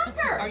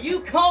conductor. Are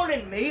you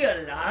calling me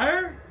a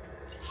liar?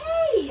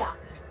 Hey,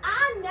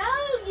 I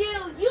know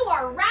you. You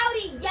are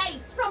Rowdy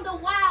Yates from the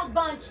Wild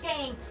Bunch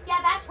game. Yeah,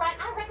 that's right.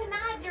 I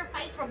recognize your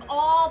face from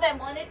all them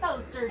wanted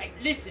posters. Hey,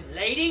 listen,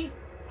 lady.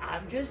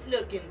 I'm just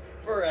looking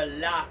for a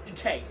locked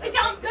case. Hey,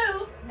 don't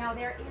move. Now,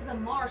 there is a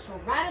marshal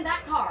right in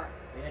that car.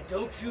 Yeah,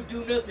 don't you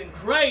do nothing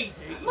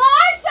crazy.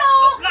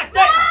 Marshal! Like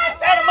that!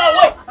 Out of my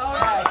way! All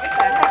right, get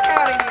the heck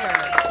out of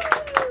here.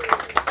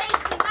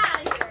 Chase him out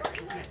of here.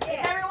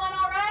 Is everyone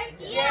all right?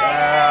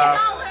 Yeah.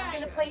 I'm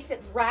going to place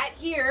it right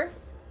here.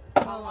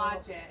 I'll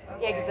watch it.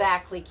 Okay.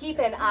 Exactly. Keep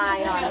an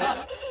eye on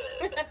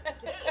it.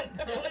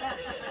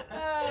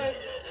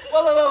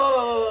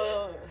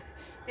 Whoa.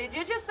 Did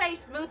you just say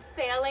smooth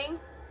sailing?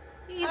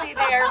 Easy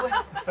there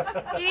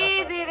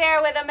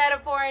with a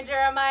metaphor in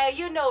Jeremiah.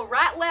 You know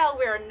right well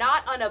we're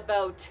not on a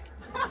boat.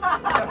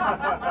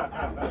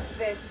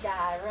 This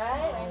guy,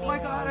 right? Oh my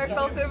god, I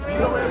felt it moving.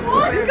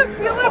 Oh, you can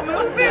feel it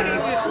moving.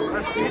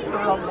 Our seats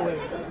are rumbling.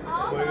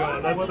 Oh my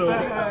god, that's so...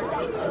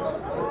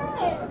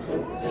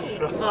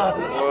 Knocked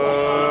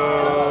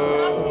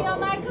me on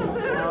my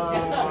caboose.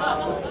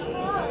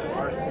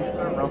 Our seats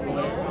are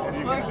rumbling, and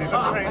you can see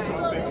the train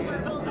moving.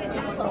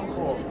 This is so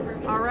cool.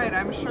 All right,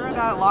 I'm sure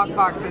that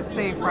lockbox is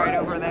safe right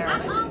over there.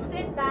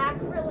 Sit back,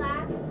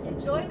 relax,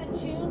 enjoy the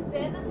tunes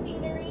and the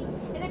scenery.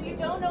 And if you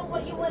don't know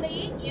what you want to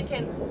eat, you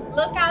can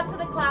look out to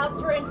the clouds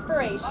for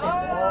inspiration.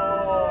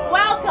 Oh.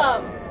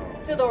 Welcome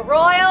to the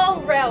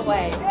Royal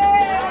Railway.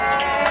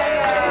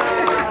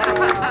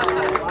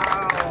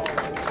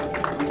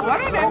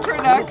 What an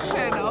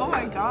introduction! Oh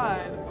my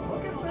god.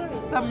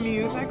 The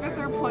music that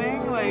they're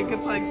playing, like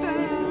it's like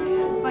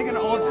an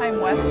old-time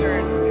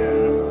western.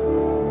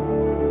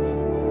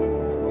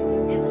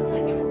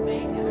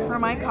 For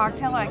my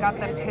cocktail, I got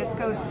the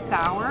Pisco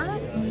Sour,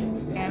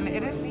 and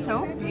it is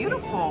so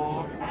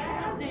beautiful.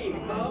 Howdy,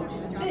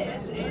 folks.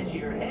 This is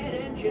your head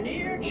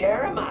engineer,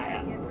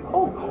 Jeremiah.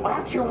 Oh,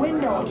 out your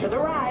window to the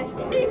right.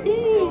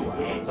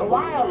 The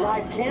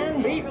wildlife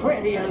can be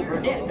pretty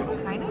unpredictable.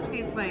 Kind of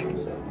tastes like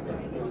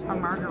a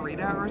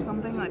margarita or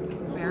something that's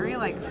very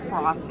like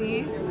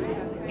frothy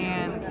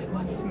and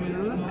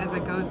smooth as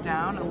it goes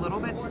down, a little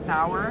bit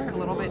sour, a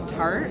little bit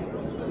tart.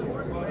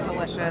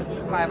 Delicious,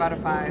 5 out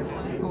of 5.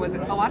 It was a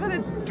lot of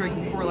the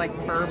drinks were like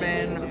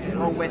bourbon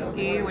or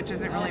whiskey, which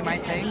isn't really my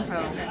thing, so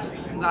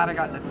I'm glad I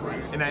got this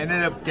one. And I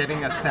ended up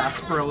getting a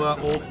sarsaparilla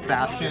old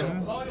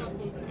fashioned.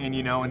 And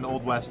you know, in the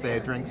Old West, they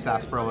drink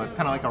sarsaparilla. It's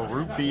kind of like a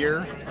root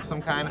beer of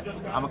some kind.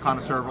 I'm a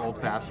connoisseur of old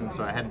fashioned,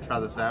 so I had to try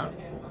this out.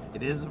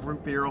 It is a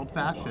root beer old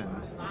fashioned.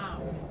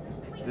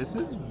 This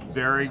is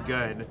very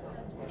good.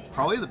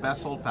 Probably the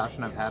best old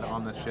fashioned I've had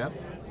on the ship.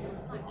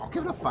 I'll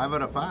give it a 5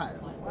 out of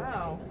 5.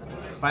 Wow.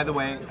 By the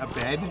way,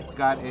 Abed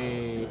got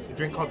a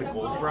drink called the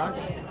Gold Rush.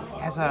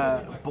 It has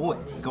a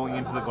bullet going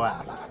into the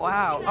glass.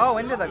 Wow. Oh,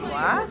 into the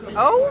glass?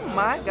 Oh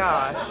my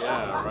gosh.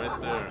 Yeah,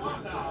 right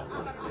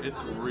there.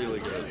 It's really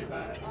good.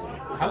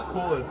 How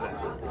cool is that?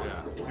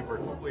 Yeah. Super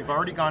cool. We've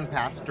already gone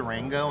past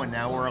Durango, and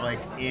now we're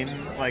like in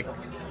like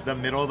the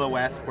middle of the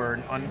West.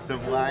 We're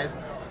uncivilized.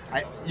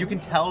 You can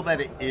tell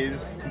that it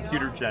is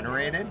computer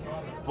generated,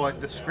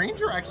 but the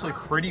screens are actually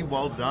pretty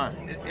well done.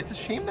 It's a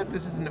shame that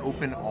this isn't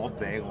open all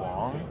day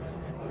long,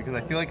 because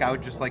I feel like I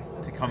would just like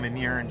to come in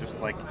here and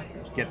just like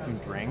get some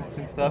drinks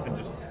and stuff and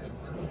just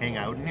hang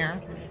out in here.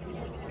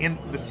 And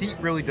the seat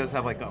really does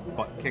have like a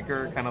butt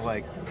kicker kind of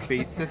like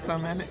bass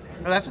system in it.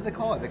 No, that's what they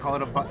call it. They call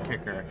it a butt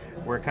kicker,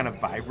 where it kind of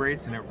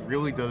vibrates and it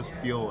really does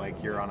feel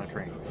like you're on a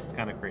train. It's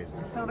kind of crazy.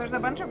 So there's a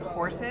bunch of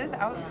horses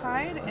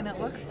outside, and it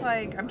looks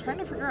like, I'm trying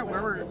to figure out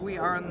where we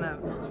are on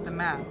the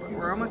map.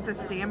 We're almost to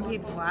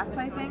Stampede Flats,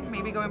 I think,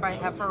 maybe going by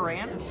Heifer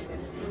Ranch.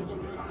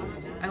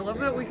 I love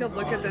that we could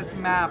look at this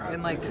map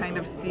and like kind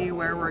of see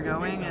where we're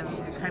going,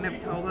 and it kind of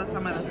tells us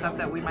some of the stuff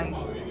that we might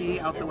see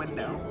out the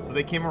window. So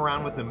they came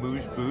around with the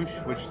Mouge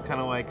Bouche, which is kind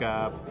of like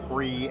a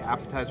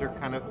pre-appetizer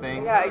kind of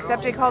thing. Yeah,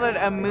 except they called it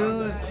a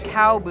moose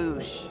cow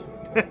bouche.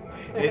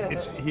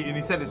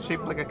 He said it's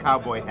shaped like a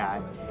cowboy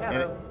hat, Yeah.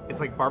 and it's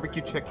like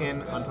barbecue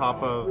chicken on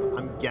top of,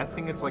 I'm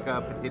guessing it's like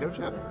a potato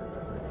chip.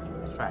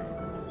 Let's try it.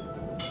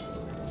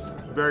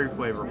 Very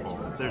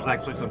flavorful. There's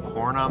actually some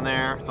corn on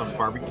there, some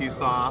barbecue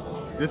sauce.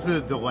 This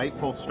is a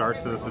delightful start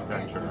to this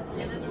adventure.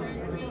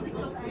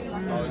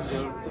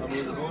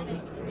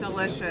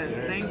 Delicious,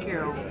 thank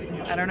you.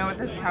 I don't know what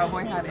this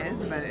cowboy hat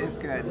is, but it's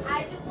good.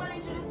 I just want to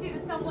introduce you to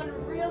someone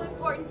real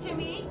important to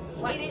me.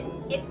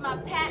 It's my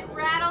pet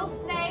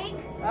rattlesnake,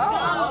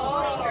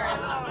 Gunslinger.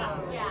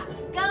 Yeah,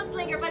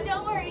 Gunslinger, but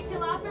don't worry, she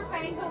lost her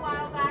fangs a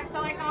while back,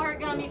 so I call her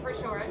Gummy for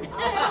short.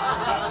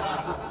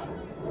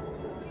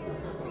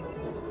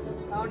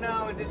 Oh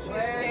no, did she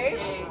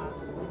escape?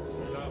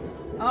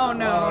 Oh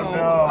no. Oh,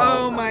 no.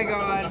 Oh my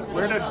god.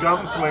 Where did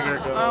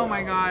Gunslinger go? Oh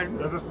my god.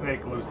 There's a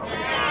snake loose on the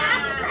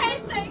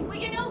Well,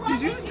 you know what?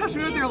 Did you just touch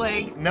me with your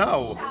leg?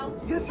 No.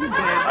 Yes, you did.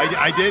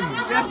 I didn't.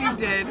 Yes, you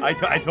did. I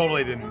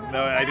totally didn't.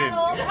 No, I didn't.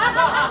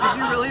 Did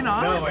you really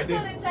not? No, I I'm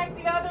didn't. just gonna check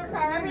the other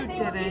car. Everything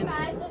will be didn't.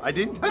 fine. I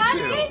didn't touch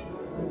you.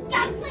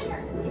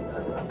 Gunslinger!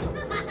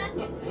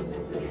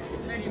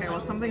 Okay, well,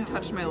 something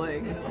touched my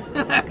leg.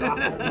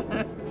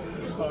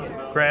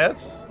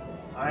 Chris,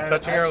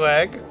 touching her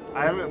leg.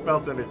 I haven't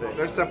felt anything.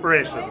 There's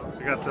separation.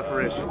 We got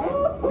separation.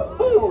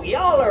 Ooh,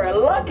 y'all are a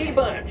lucky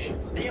bunch.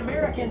 The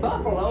American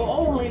buffalo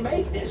only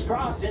make this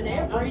crossing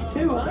every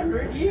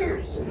 200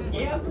 years.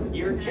 Yep,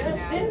 you're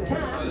just in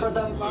time for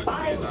the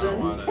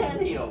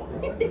bicentennial.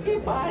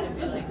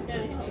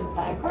 Bicentennial.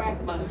 I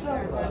cracked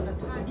myself up.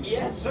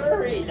 Yes,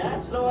 sirree,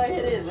 that's the way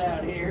it is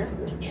out here.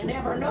 You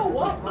never know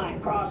what might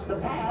cross the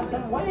path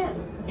and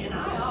when. And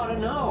I ought to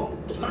know.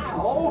 My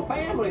whole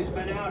family's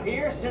been out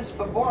here since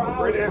before I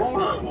was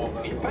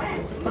born. In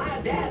fact,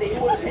 my daddy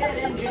was head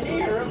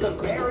engineer of the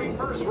very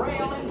first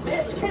rail in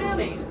this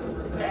county.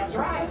 That's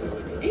right.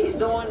 He's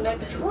the one that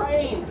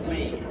trained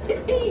me.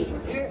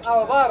 Here,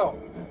 Alvaro,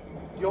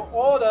 your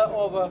order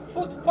of a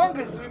foot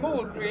fungus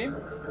removal cream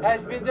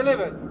has been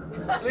delivered.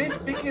 Please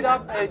pick it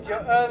up at your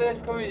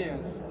earliest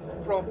convenience.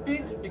 From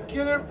Pete's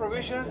Peculiar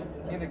Provisions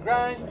in the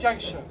Grand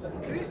Junction.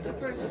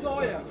 Christopher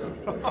Sawyer,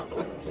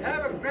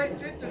 have a great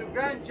trip to the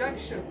Grand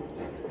Junction.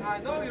 I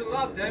know you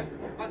love them,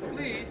 but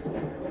please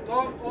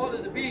don't order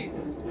the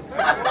beans.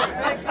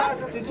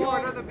 Did you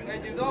order the beans?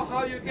 And you know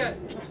how you get.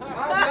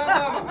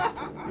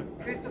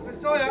 Christopher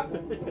Sawyer,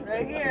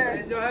 Right here.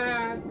 raise your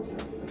hand.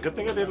 Good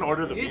thing I didn't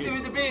order the Easy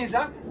beans. with the beans,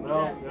 huh?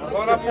 No.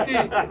 Bon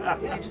appetit.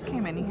 They just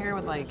came in here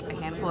with like a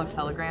handful of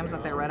telegrams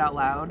that they read out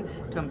loud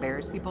to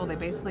embarrass people. They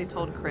basically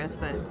told Chris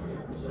that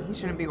he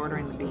shouldn't be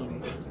ordering the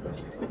beans.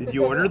 Did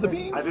you order the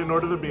beans? I didn't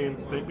order the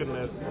beans. Thank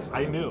goodness.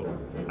 I knew.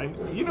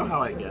 You know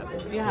how I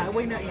get. Yeah,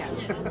 we know, yeah.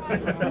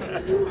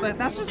 But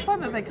that's just fun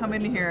that they come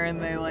in here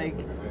and they like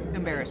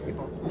embarrass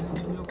people.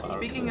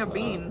 Speaking of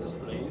beans,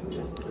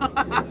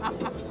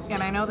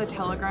 and I know the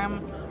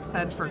telegram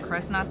said for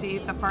Chris not to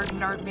eat the fart and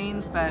dart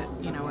beans, but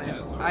you know what?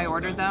 I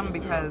ordered them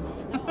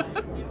because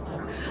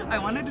I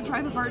wanted to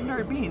try the fart and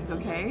dart beans,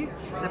 okay?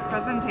 The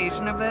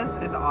presentation of this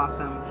is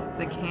awesome.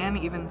 The can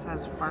even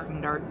says fart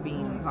and dart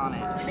beans on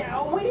it.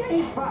 Now, we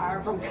ain't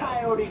far from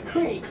Coyote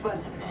Creek, but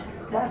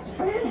that's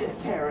bandit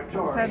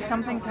territory. It said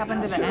something's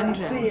happened to the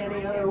engine. See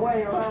any other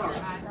way around.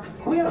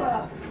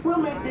 We'll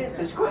make this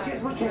as quick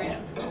as we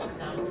can.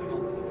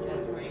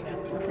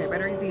 Okay,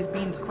 better eat these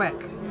beans quick.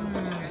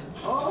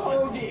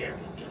 Oh dear.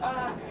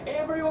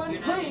 Everyone,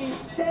 please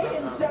stay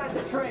inside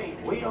the train.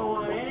 We don't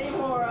want any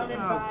more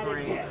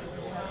uninvited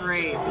guests.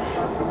 Great.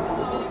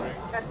 Oh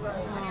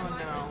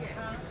no.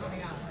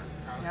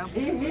 Nope.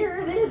 Here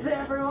it is,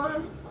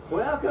 everyone.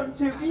 Welcome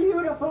to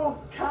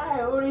beautiful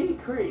Coyote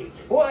Creek.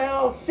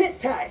 Well,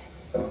 sit tight.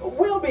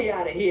 We'll be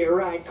out of here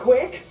right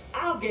quick.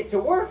 I'll get to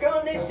work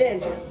on this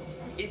engine.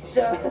 It's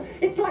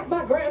like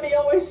my Grammy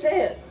always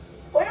said.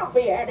 We'll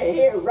be out of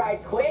here right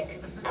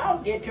quick.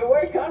 I'll get to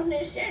work on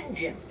this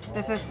engine.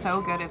 This is so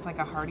good. It's like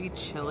a hearty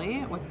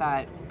chili with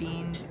that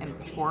beans and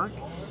pork.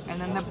 And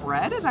then the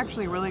bread is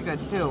actually really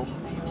good too.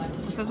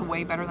 This is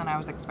way better than I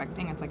was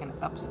expecting. It's like an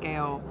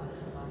upscale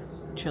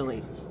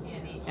chili.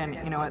 And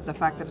you know what? The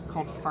fact that it's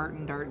called fart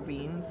and dart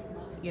beans,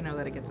 you know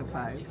that it gets a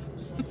 5.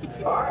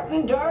 Fart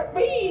and dart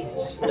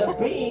beans. The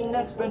bean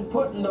that's been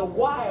put in the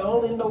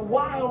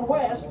Wild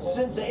West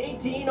since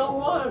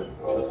 1801.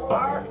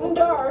 Fart and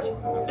dart.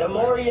 The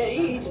more you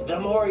eat, the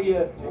more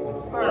you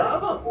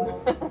love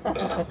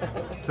them.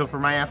 So for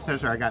my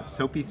appetizer, I got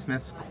Soapy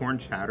Smith's corn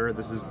chowder.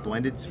 This is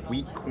blended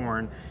sweet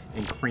corn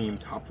and cream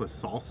topped with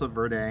salsa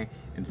verde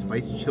and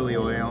spiced chili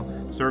oil,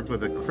 served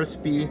with a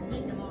crispy,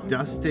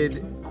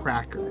 dusted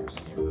crackers.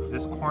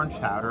 This corn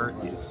chowder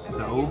is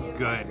so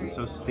good and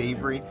so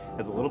savory.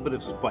 Has a little bit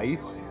of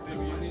spice.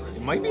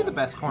 It might be the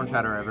best corn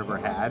chowder I've ever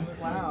had.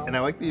 Wow. And I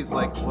like these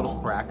like little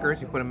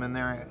crackers. You put them in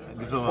there, it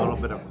gives it a little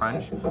bit of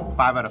crunch. 5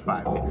 out of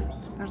 5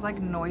 hitters. There's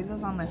like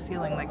noises on the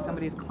ceiling, like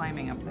somebody's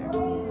climbing up there.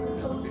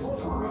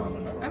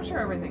 I'm sure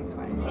everything's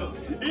fine.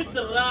 It's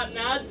a lot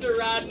nicer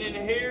riding in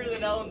here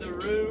than on the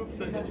roof.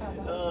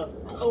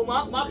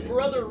 My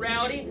brother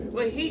Rowdy,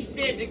 well, he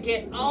said to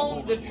get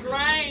on the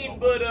train,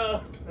 but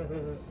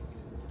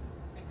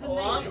well,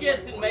 I'm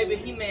guessing maybe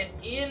he meant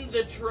in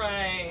the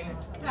train.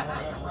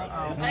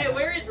 Hey,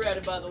 where is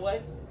Rowdy, by the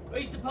way? Well,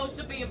 he's supposed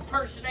to be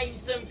impersonating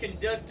some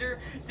conductor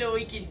so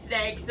he can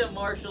snag some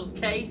marshal's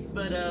case,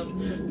 but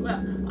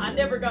well, I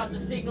never got the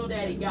signal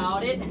that he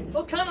got it.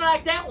 Well, kind of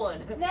like that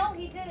one. No,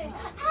 he didn't.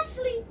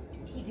 Actually,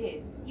 he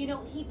did. You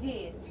know, he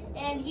did.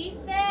 And he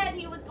said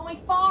he was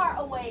going far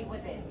away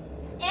with it.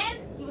 And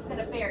he was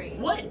gonna bury it.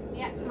 What?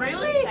 Yeah.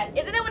 Really?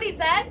 Isn't that what he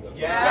said?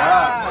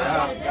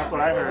 Yeah, that's what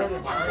I heard.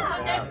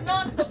 That's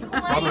not the plan.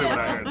 Probably what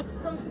I heard.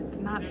 It's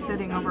not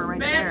sitting over right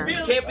Man, there.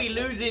 you can't be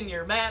losing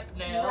your map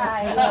now.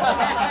 Right.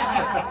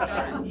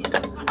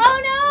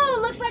 Oh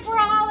no! Looks like we're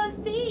all in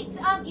seats.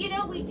 You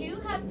know, we do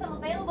have some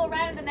available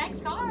right in the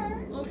next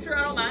car. Oh, sure,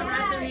 I don't mind.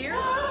 Right through here.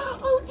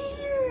 Oh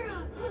dear!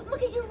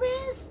 Look at your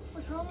wrists.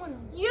 What's wrong with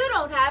them? You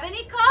don't have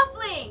any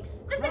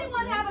cufflinks. Does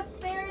anyone have a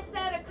spare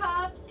set of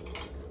cuffs?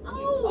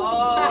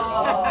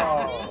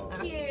 Oh,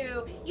 thank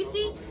you. You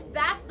see,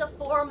 that's the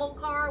formal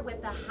car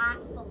with the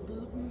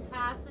highfalutin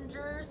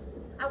passengers.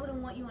 I wouldn't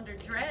want you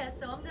underdressed,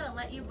 so I'm gonna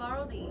let you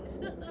borrow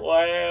these.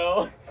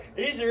 Well,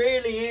 this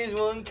really is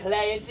one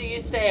classy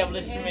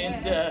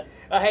establishment.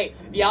 Hey,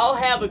 y'all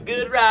have a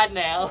good ride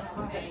now.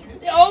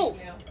 Oh,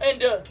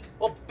 and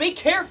well, be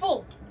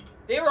careful.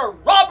 There are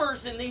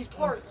robbers in these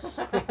parts.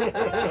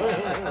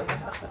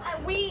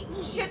 We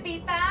should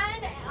be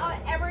fine.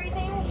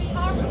 Everything will be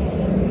fine.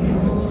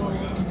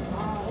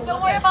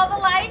 Don't worry about the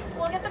lights.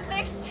 We'll get them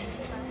fixed.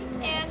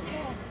 And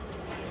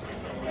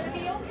it's gonna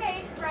be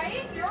okay,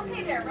 right? You're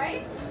okay there,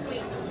 right?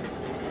 Sweet.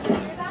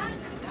 Hear that?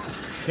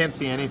 Can't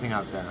see anything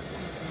out there.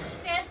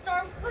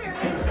 Sandstorm's clear.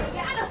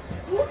 Got us.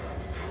 You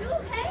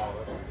okay?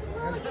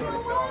 So, you know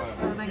what?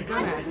 Oh, thank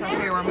goodness.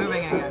 Okay, we're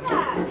moving again.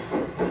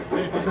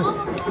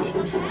 Almost lost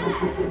the hat.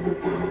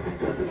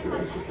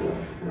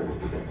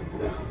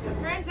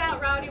 Turns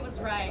out Rowdy was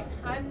right.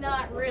 I'm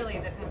not really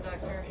the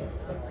conductor.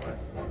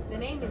 The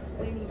name is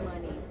Winnie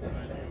Money,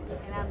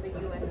 and I'm the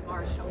U.S.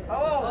 Marshal.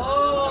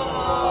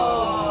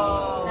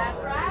 Oh!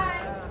 That's right.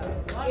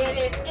 It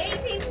is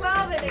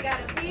 1812, and they got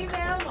a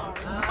female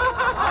marshal.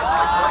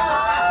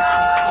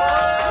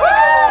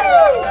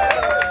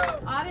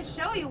 Ought to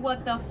show you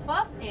what the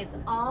fuss is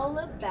all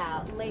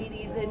about,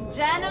 ladies and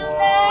gentlemen.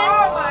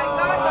 Oh my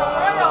God, the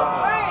royal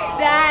plane!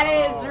 That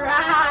is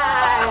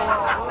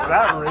right. Is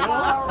that real?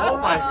 Oh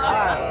my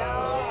God.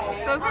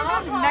 Those are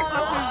those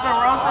necklaces, the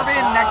Royal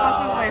Caribbean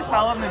necklaces they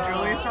sell in the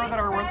jewelry store that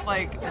are worth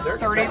like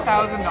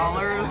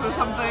 $30,000 or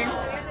something.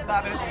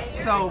 That is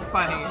so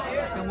funny.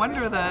 No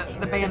wonder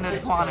the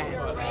bandits want it.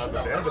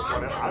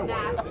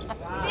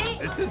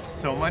 This is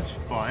so much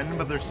fun,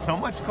 but there's so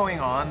much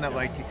going on that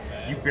like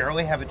you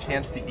barely have a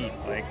chance to eat.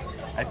 Like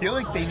I feel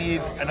like they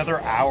need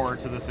another hour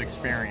to this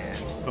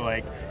experience to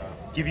like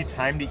give you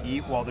time to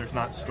eat while there's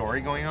not story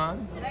going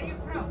on.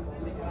 Dang.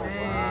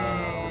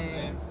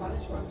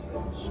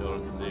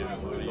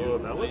 Oh,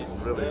 that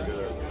looks really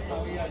good.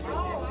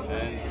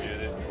 And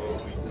beautiful.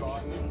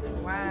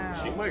 Wow.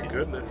 My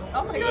goodness.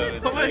 Oh my God,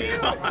 it's so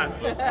cute.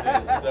 This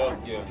is so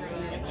cute.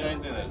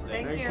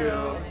 Thank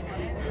you.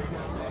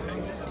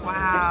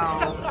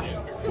 Wow.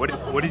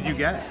 What did you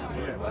get?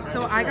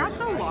 So I got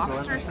the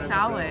lobster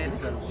salad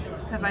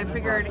because I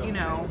figured, you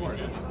know,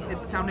 it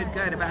sounded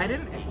good, but I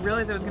didn't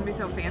realize it was gonna be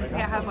so fancy.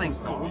 It has like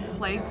gold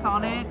flakes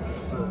on it,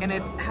 and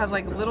it has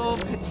like little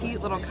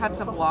petite little cuts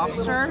of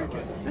lobster.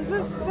 This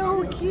is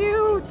so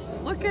cute.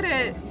 Look at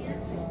it.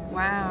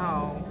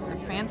 Wow, the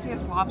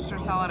fanciest lobster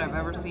salad I've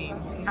ever seen.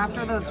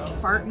 After those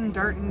fartin'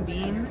 dirtin'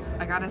 beans,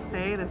 I gotta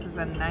say this is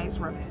a nice,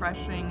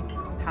 refreshing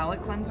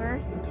palate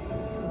cleanser.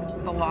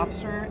 The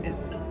lobster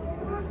is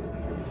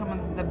some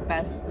of the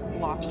best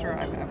lobster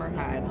I've ever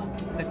had.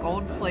 The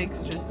gold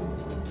flakes just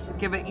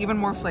give it even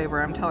more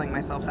flavor, I'm telling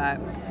myself that.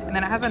 And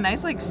then it has a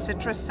nice like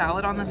citrus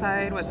salad on the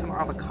side with some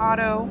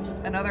avocado.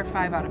 Another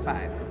 5 out of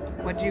 5.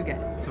 What'd you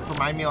get? So for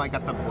my meal, I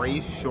got the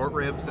braised short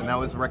ribs, and that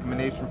was a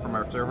recommendation from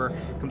our server.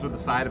 Comes with a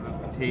side of a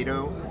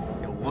potato.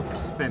 It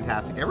looks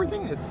fantastic.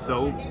 Everything is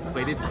so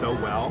plated so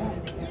well.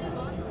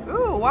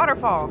 Ooh,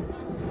 waterfall.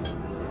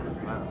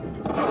 Wow.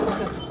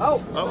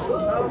 Oh.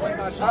 Oh my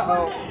gosh.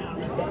 Uh-oh.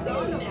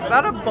 Is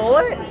that a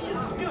bullet?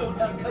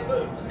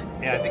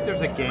 Yeah, I think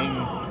there's a gang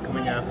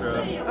coming after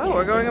us. Oh,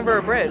 we're going over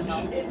a bridge.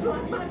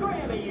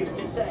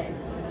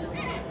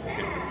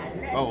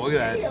 Oh, look at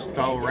that. It just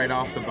fell right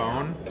off the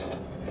bone.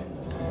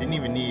 Didn't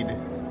even need...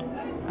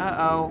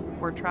 Uh-oh.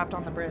 We're trapped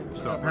on the bridge.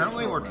 So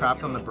apparently we're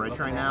trapped on the bridge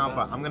right now,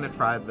 but I'm going to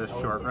try this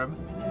short rib.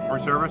 Our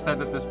server said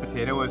that this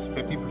potato is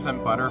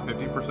 50% butter,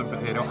 50%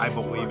 potato. I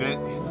believe it.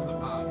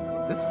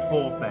 This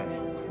whole thing.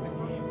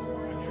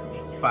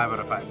 5 out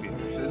of 5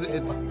 meters.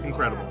 It's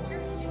incredible.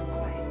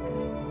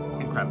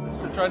 Incredible.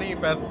 They're trying to eat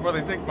fast before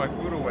they take my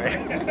food away.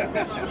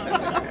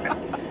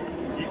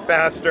 Eat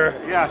faster.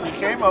 Yeah, he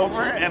came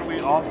over and we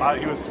all thought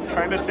he was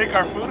trying to take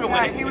our food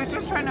away. Yeah, he was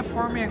just trying to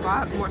pour me a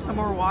glass, some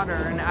more water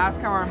and ask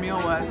how our meal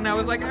was. And I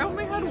was like, I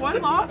only had one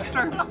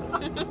lobster.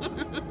 We're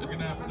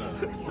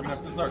gonna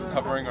have to start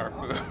covering our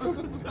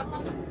food.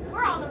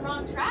 We're on the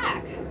wrong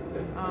track.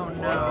 Oh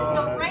no. This is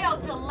the rail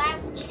to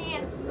Last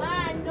Chance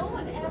Mine. No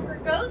one ever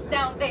goes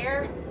down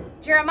there.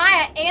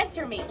 Jeremiah,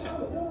 answer me.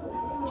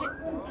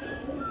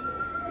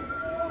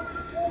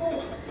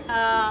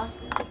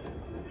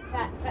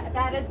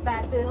 That is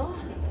Bad Bill.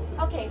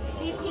 Okay,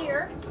 he's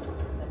here.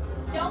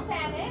 Don't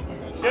panic.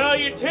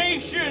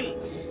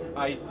 Salutations!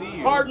 I see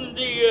you. Pardon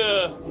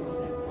the,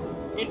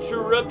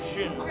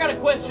 interruption. I got a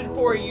question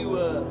for you,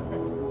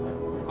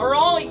 Are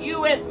all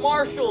U.S.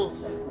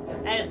 Marshals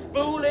as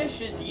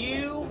foolish as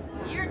you?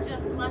 You're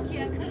just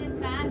lucky I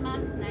couldn't find my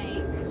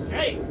snakes.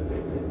 Hey!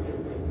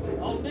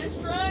 On this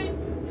train?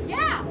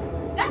 Yeah,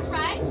 that's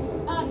right.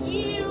 A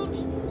huge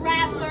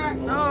rattler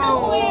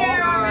Oh, somewhere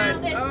God.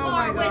 around this Oh,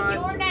 car my with God.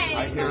 your name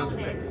I hear on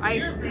the it. I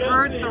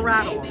heard the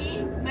rattle.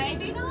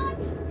 Maybe not.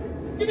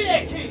 Give me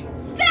that key!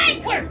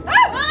 Snake! Where?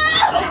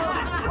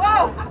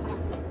 Whoa!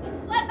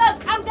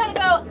 Look, I'm gonna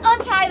go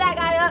untie that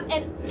guy up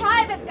and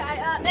tie this guy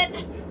up and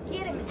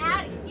get him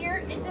out of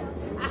here and just,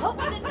 I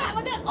hope he didn't die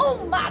with it.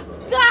 Oh my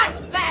gosh,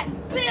 Bad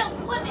Bill,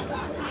 what the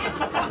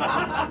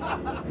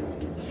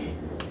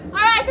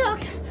All right,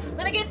 folks, I'm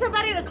gonna get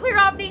somebody to clear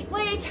off these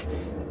plates.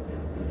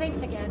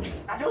 Thanks again.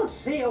 I don't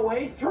see a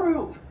way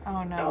through.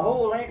 Oh no. The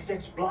whole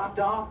exit's blocked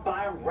off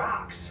by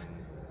rocks.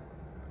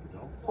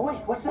 Oh wait,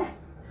 what's that?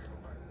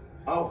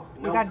 Oh,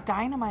 no. We got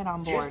dynamite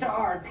on board. Just a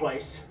hard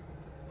place.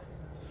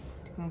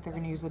 Do you think they're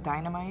going to use the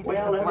dynamite Well,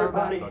 to blow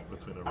everybody, that?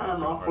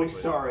 I'm awfully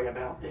sorry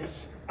about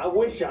this. I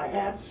wish I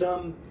had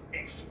some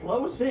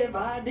explosive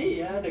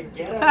idea to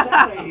get us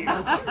out of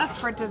here.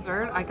 For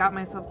dessert, I got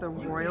myself the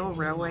Royal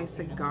Railway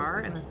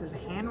cigar, and this is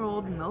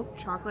hand-rolled milk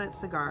chocolate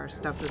cigar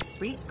stuffed with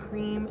sweet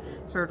cream,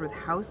 served with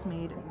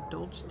house-made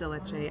dulce de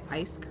leche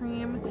ice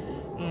cream,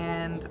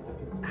 and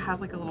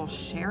has like a little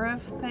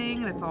sheriff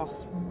thing that's all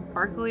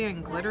sparkly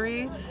and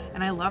glittery.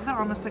 And I love that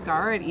on the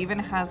cigar it even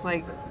has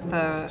like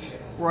the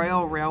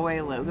Royal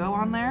Railway logo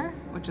on there,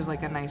 which is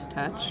like a nice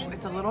touch.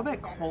 It's a little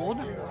bit cold.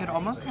 It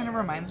almost kind of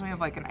reminds me of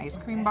like an ice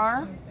cream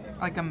bar,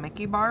 like a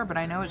Mickey bar, but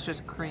I know it's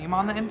just cream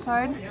on the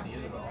inside.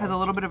 Has a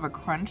little bit of a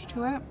crunch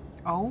to it.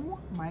 Oh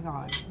my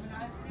god.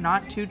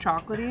 Not too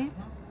chocolatey.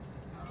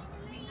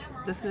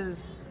 This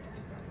is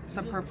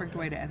the perfect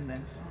way to end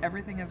this.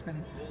 Everything has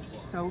been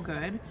so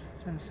good.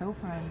 It's been so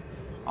fun.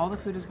 All the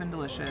food has been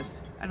delicious.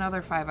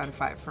 Another 5 out of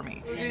 5 for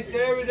me. We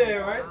say every day,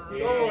 right?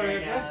 Don't worry,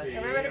 okay?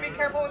 Everybody be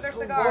careful with their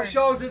 4 cigars.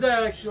 shows a day,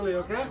 actually,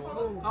 okay?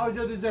 How's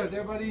your dessert?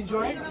 Everybody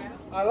enjoying?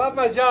 I love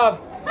my job.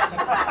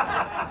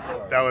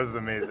 That was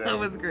amazing. That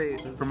was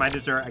great. For my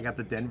dessert, I got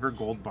the Denver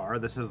Gold Bar.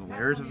 This is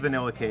layers of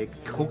vanilla cake,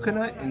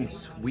 coconut and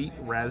sweet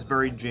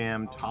raspberry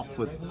jam topped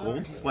with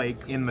gold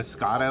flakes in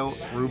Moscato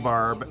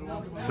rhubarb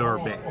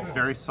sorbet.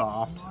 Very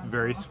soft,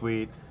 very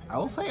sweet. I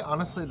will say,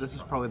 honestly, this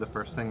is probably the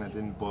first thing that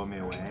didn't blow me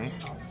away.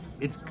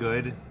 It's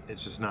good,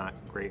 it's just not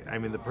great. I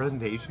mean, the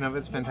presentation of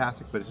it's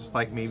fantastic, but it's just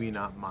like maybe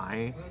not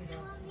my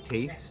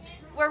taste.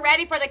 We're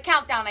ready for the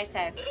countdown, I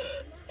said.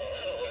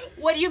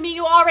 What do you mean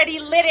you already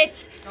lit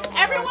it?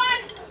 Everyone,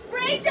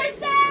 brace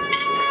yourselves!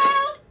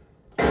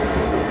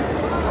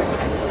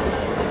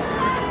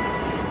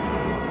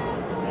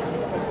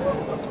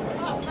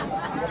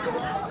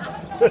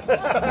 We're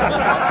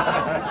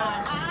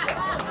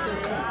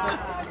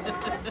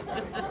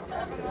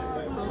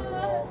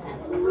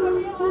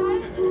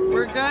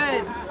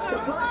good.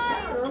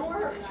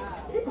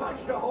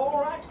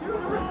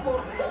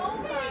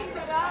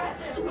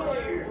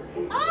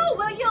 Oh,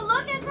 will you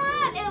look at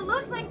that? It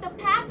looks like the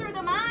path through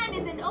the mine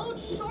is an old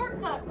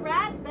shortcut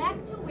right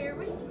back to where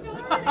we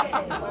started.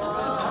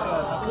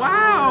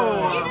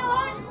 Wow. You know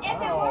what?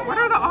 If it were What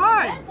are the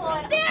odds?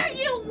 there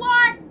you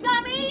are,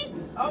 Gummy!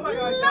 Oh my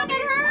God, Look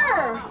at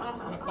her!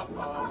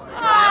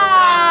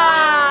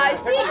 Ah,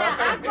 see, now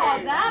I call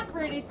that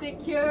pretty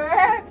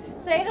secure.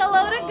 Say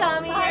hello to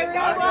Gummy,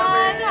 everyone.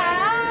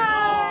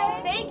 Hi.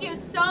 Thank you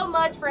so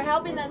much for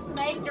helping us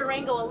make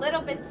Durango a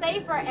little bit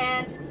safer,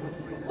 and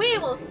we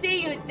will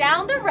see you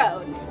down the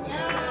road. Now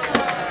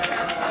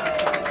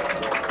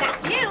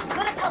you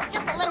could have come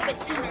just a little bit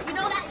sooner. You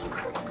know that?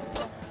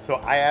 So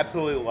I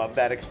absolutely love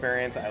that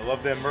experience. I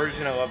love the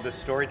immersion. I love the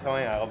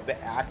storytelling. I love the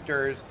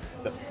actors.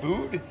 The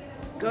food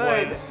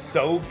was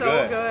so good.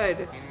 So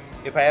good.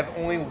 If I have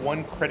only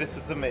one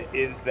criticism, it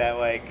is that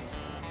like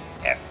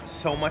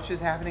so much is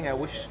happening. I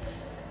wish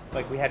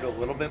like we had a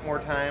little bit more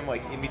time,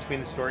 like in between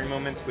the story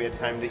moments, we had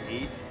time to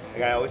eat.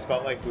 Like I always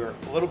felt like we were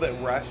a little bit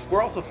rushed.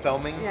 We're also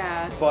filming,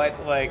 but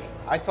like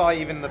I saw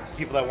even the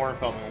people that weren't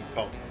filming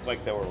felt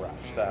like they were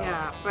rushed. So.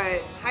 Yeah, but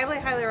highly,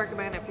 highly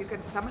recommend if you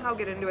could somehow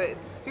get into it.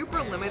 It's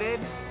super limited.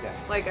 Yeah.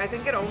 Like I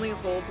think it only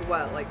holds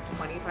what, like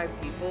 25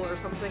 people or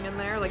something in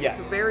there. Like Yeah. it's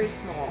very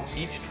small.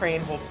 Each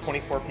train holds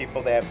 24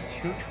 people. They have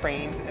 2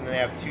 trains and they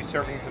have 2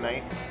 servings a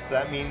night. So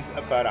that means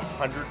about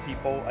 100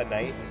 people a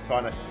night. So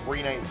on a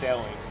 3-night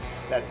sailing,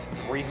 that's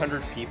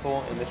 300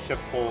 people, and this ship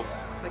holds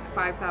Like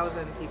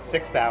 5,000 people.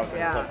 6,000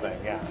 Yeah. something.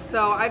 Yeah.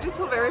 So I just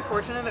feel very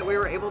fortunate that we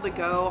were able to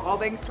go. All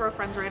thanks to our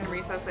friends Random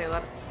Recess. They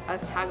let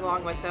us tag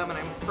along with them, and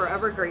I'm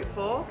forever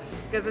grateful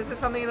because this is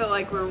something that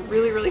like we're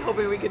really, really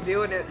hoping we could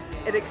do, and it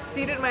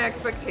exceeded my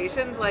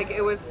expectations. Like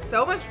it was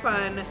so much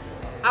fun.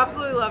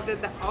 Absolutely loved it.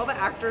 All the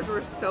actors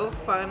were so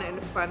fun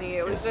and funny.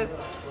 It was just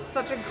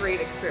such a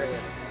great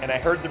experience. And I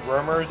heard the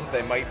rumors that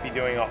they might be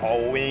doing a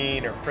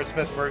Halloween or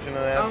Christmas version of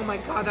this. Oh my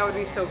God, that would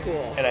be so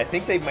cool. And I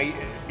think they might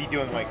be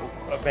doing like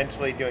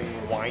eventually doing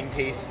wine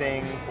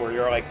tastings where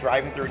you're like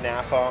driving through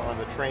Napa on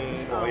the train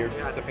while you're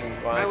sipping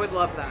wine. I would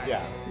love that.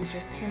 Yeah. We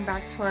just came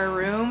back to our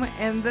room,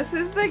 and this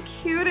is the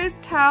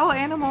cutest towel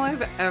animal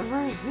I've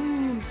ever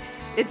seen.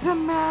 It's a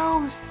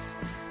mouse.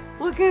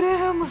 Look at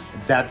him.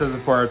 That does it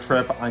for our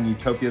trip on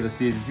Utopia of the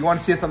Seas. If you want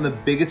to see us on the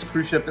biggest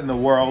cruise ship in the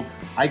world,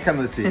 Icon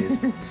of the Seas,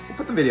 we'll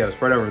put the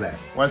videos right over there.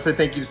 I want to say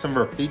thank you to some of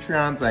our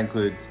Patreons. That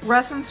includes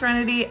Russ and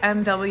Serenity,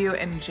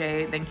 MW, and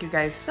Jay. Thank you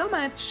guys so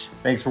much.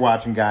 Thanks for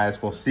watching, guys.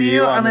 We'll see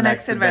you on the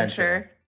next adventure.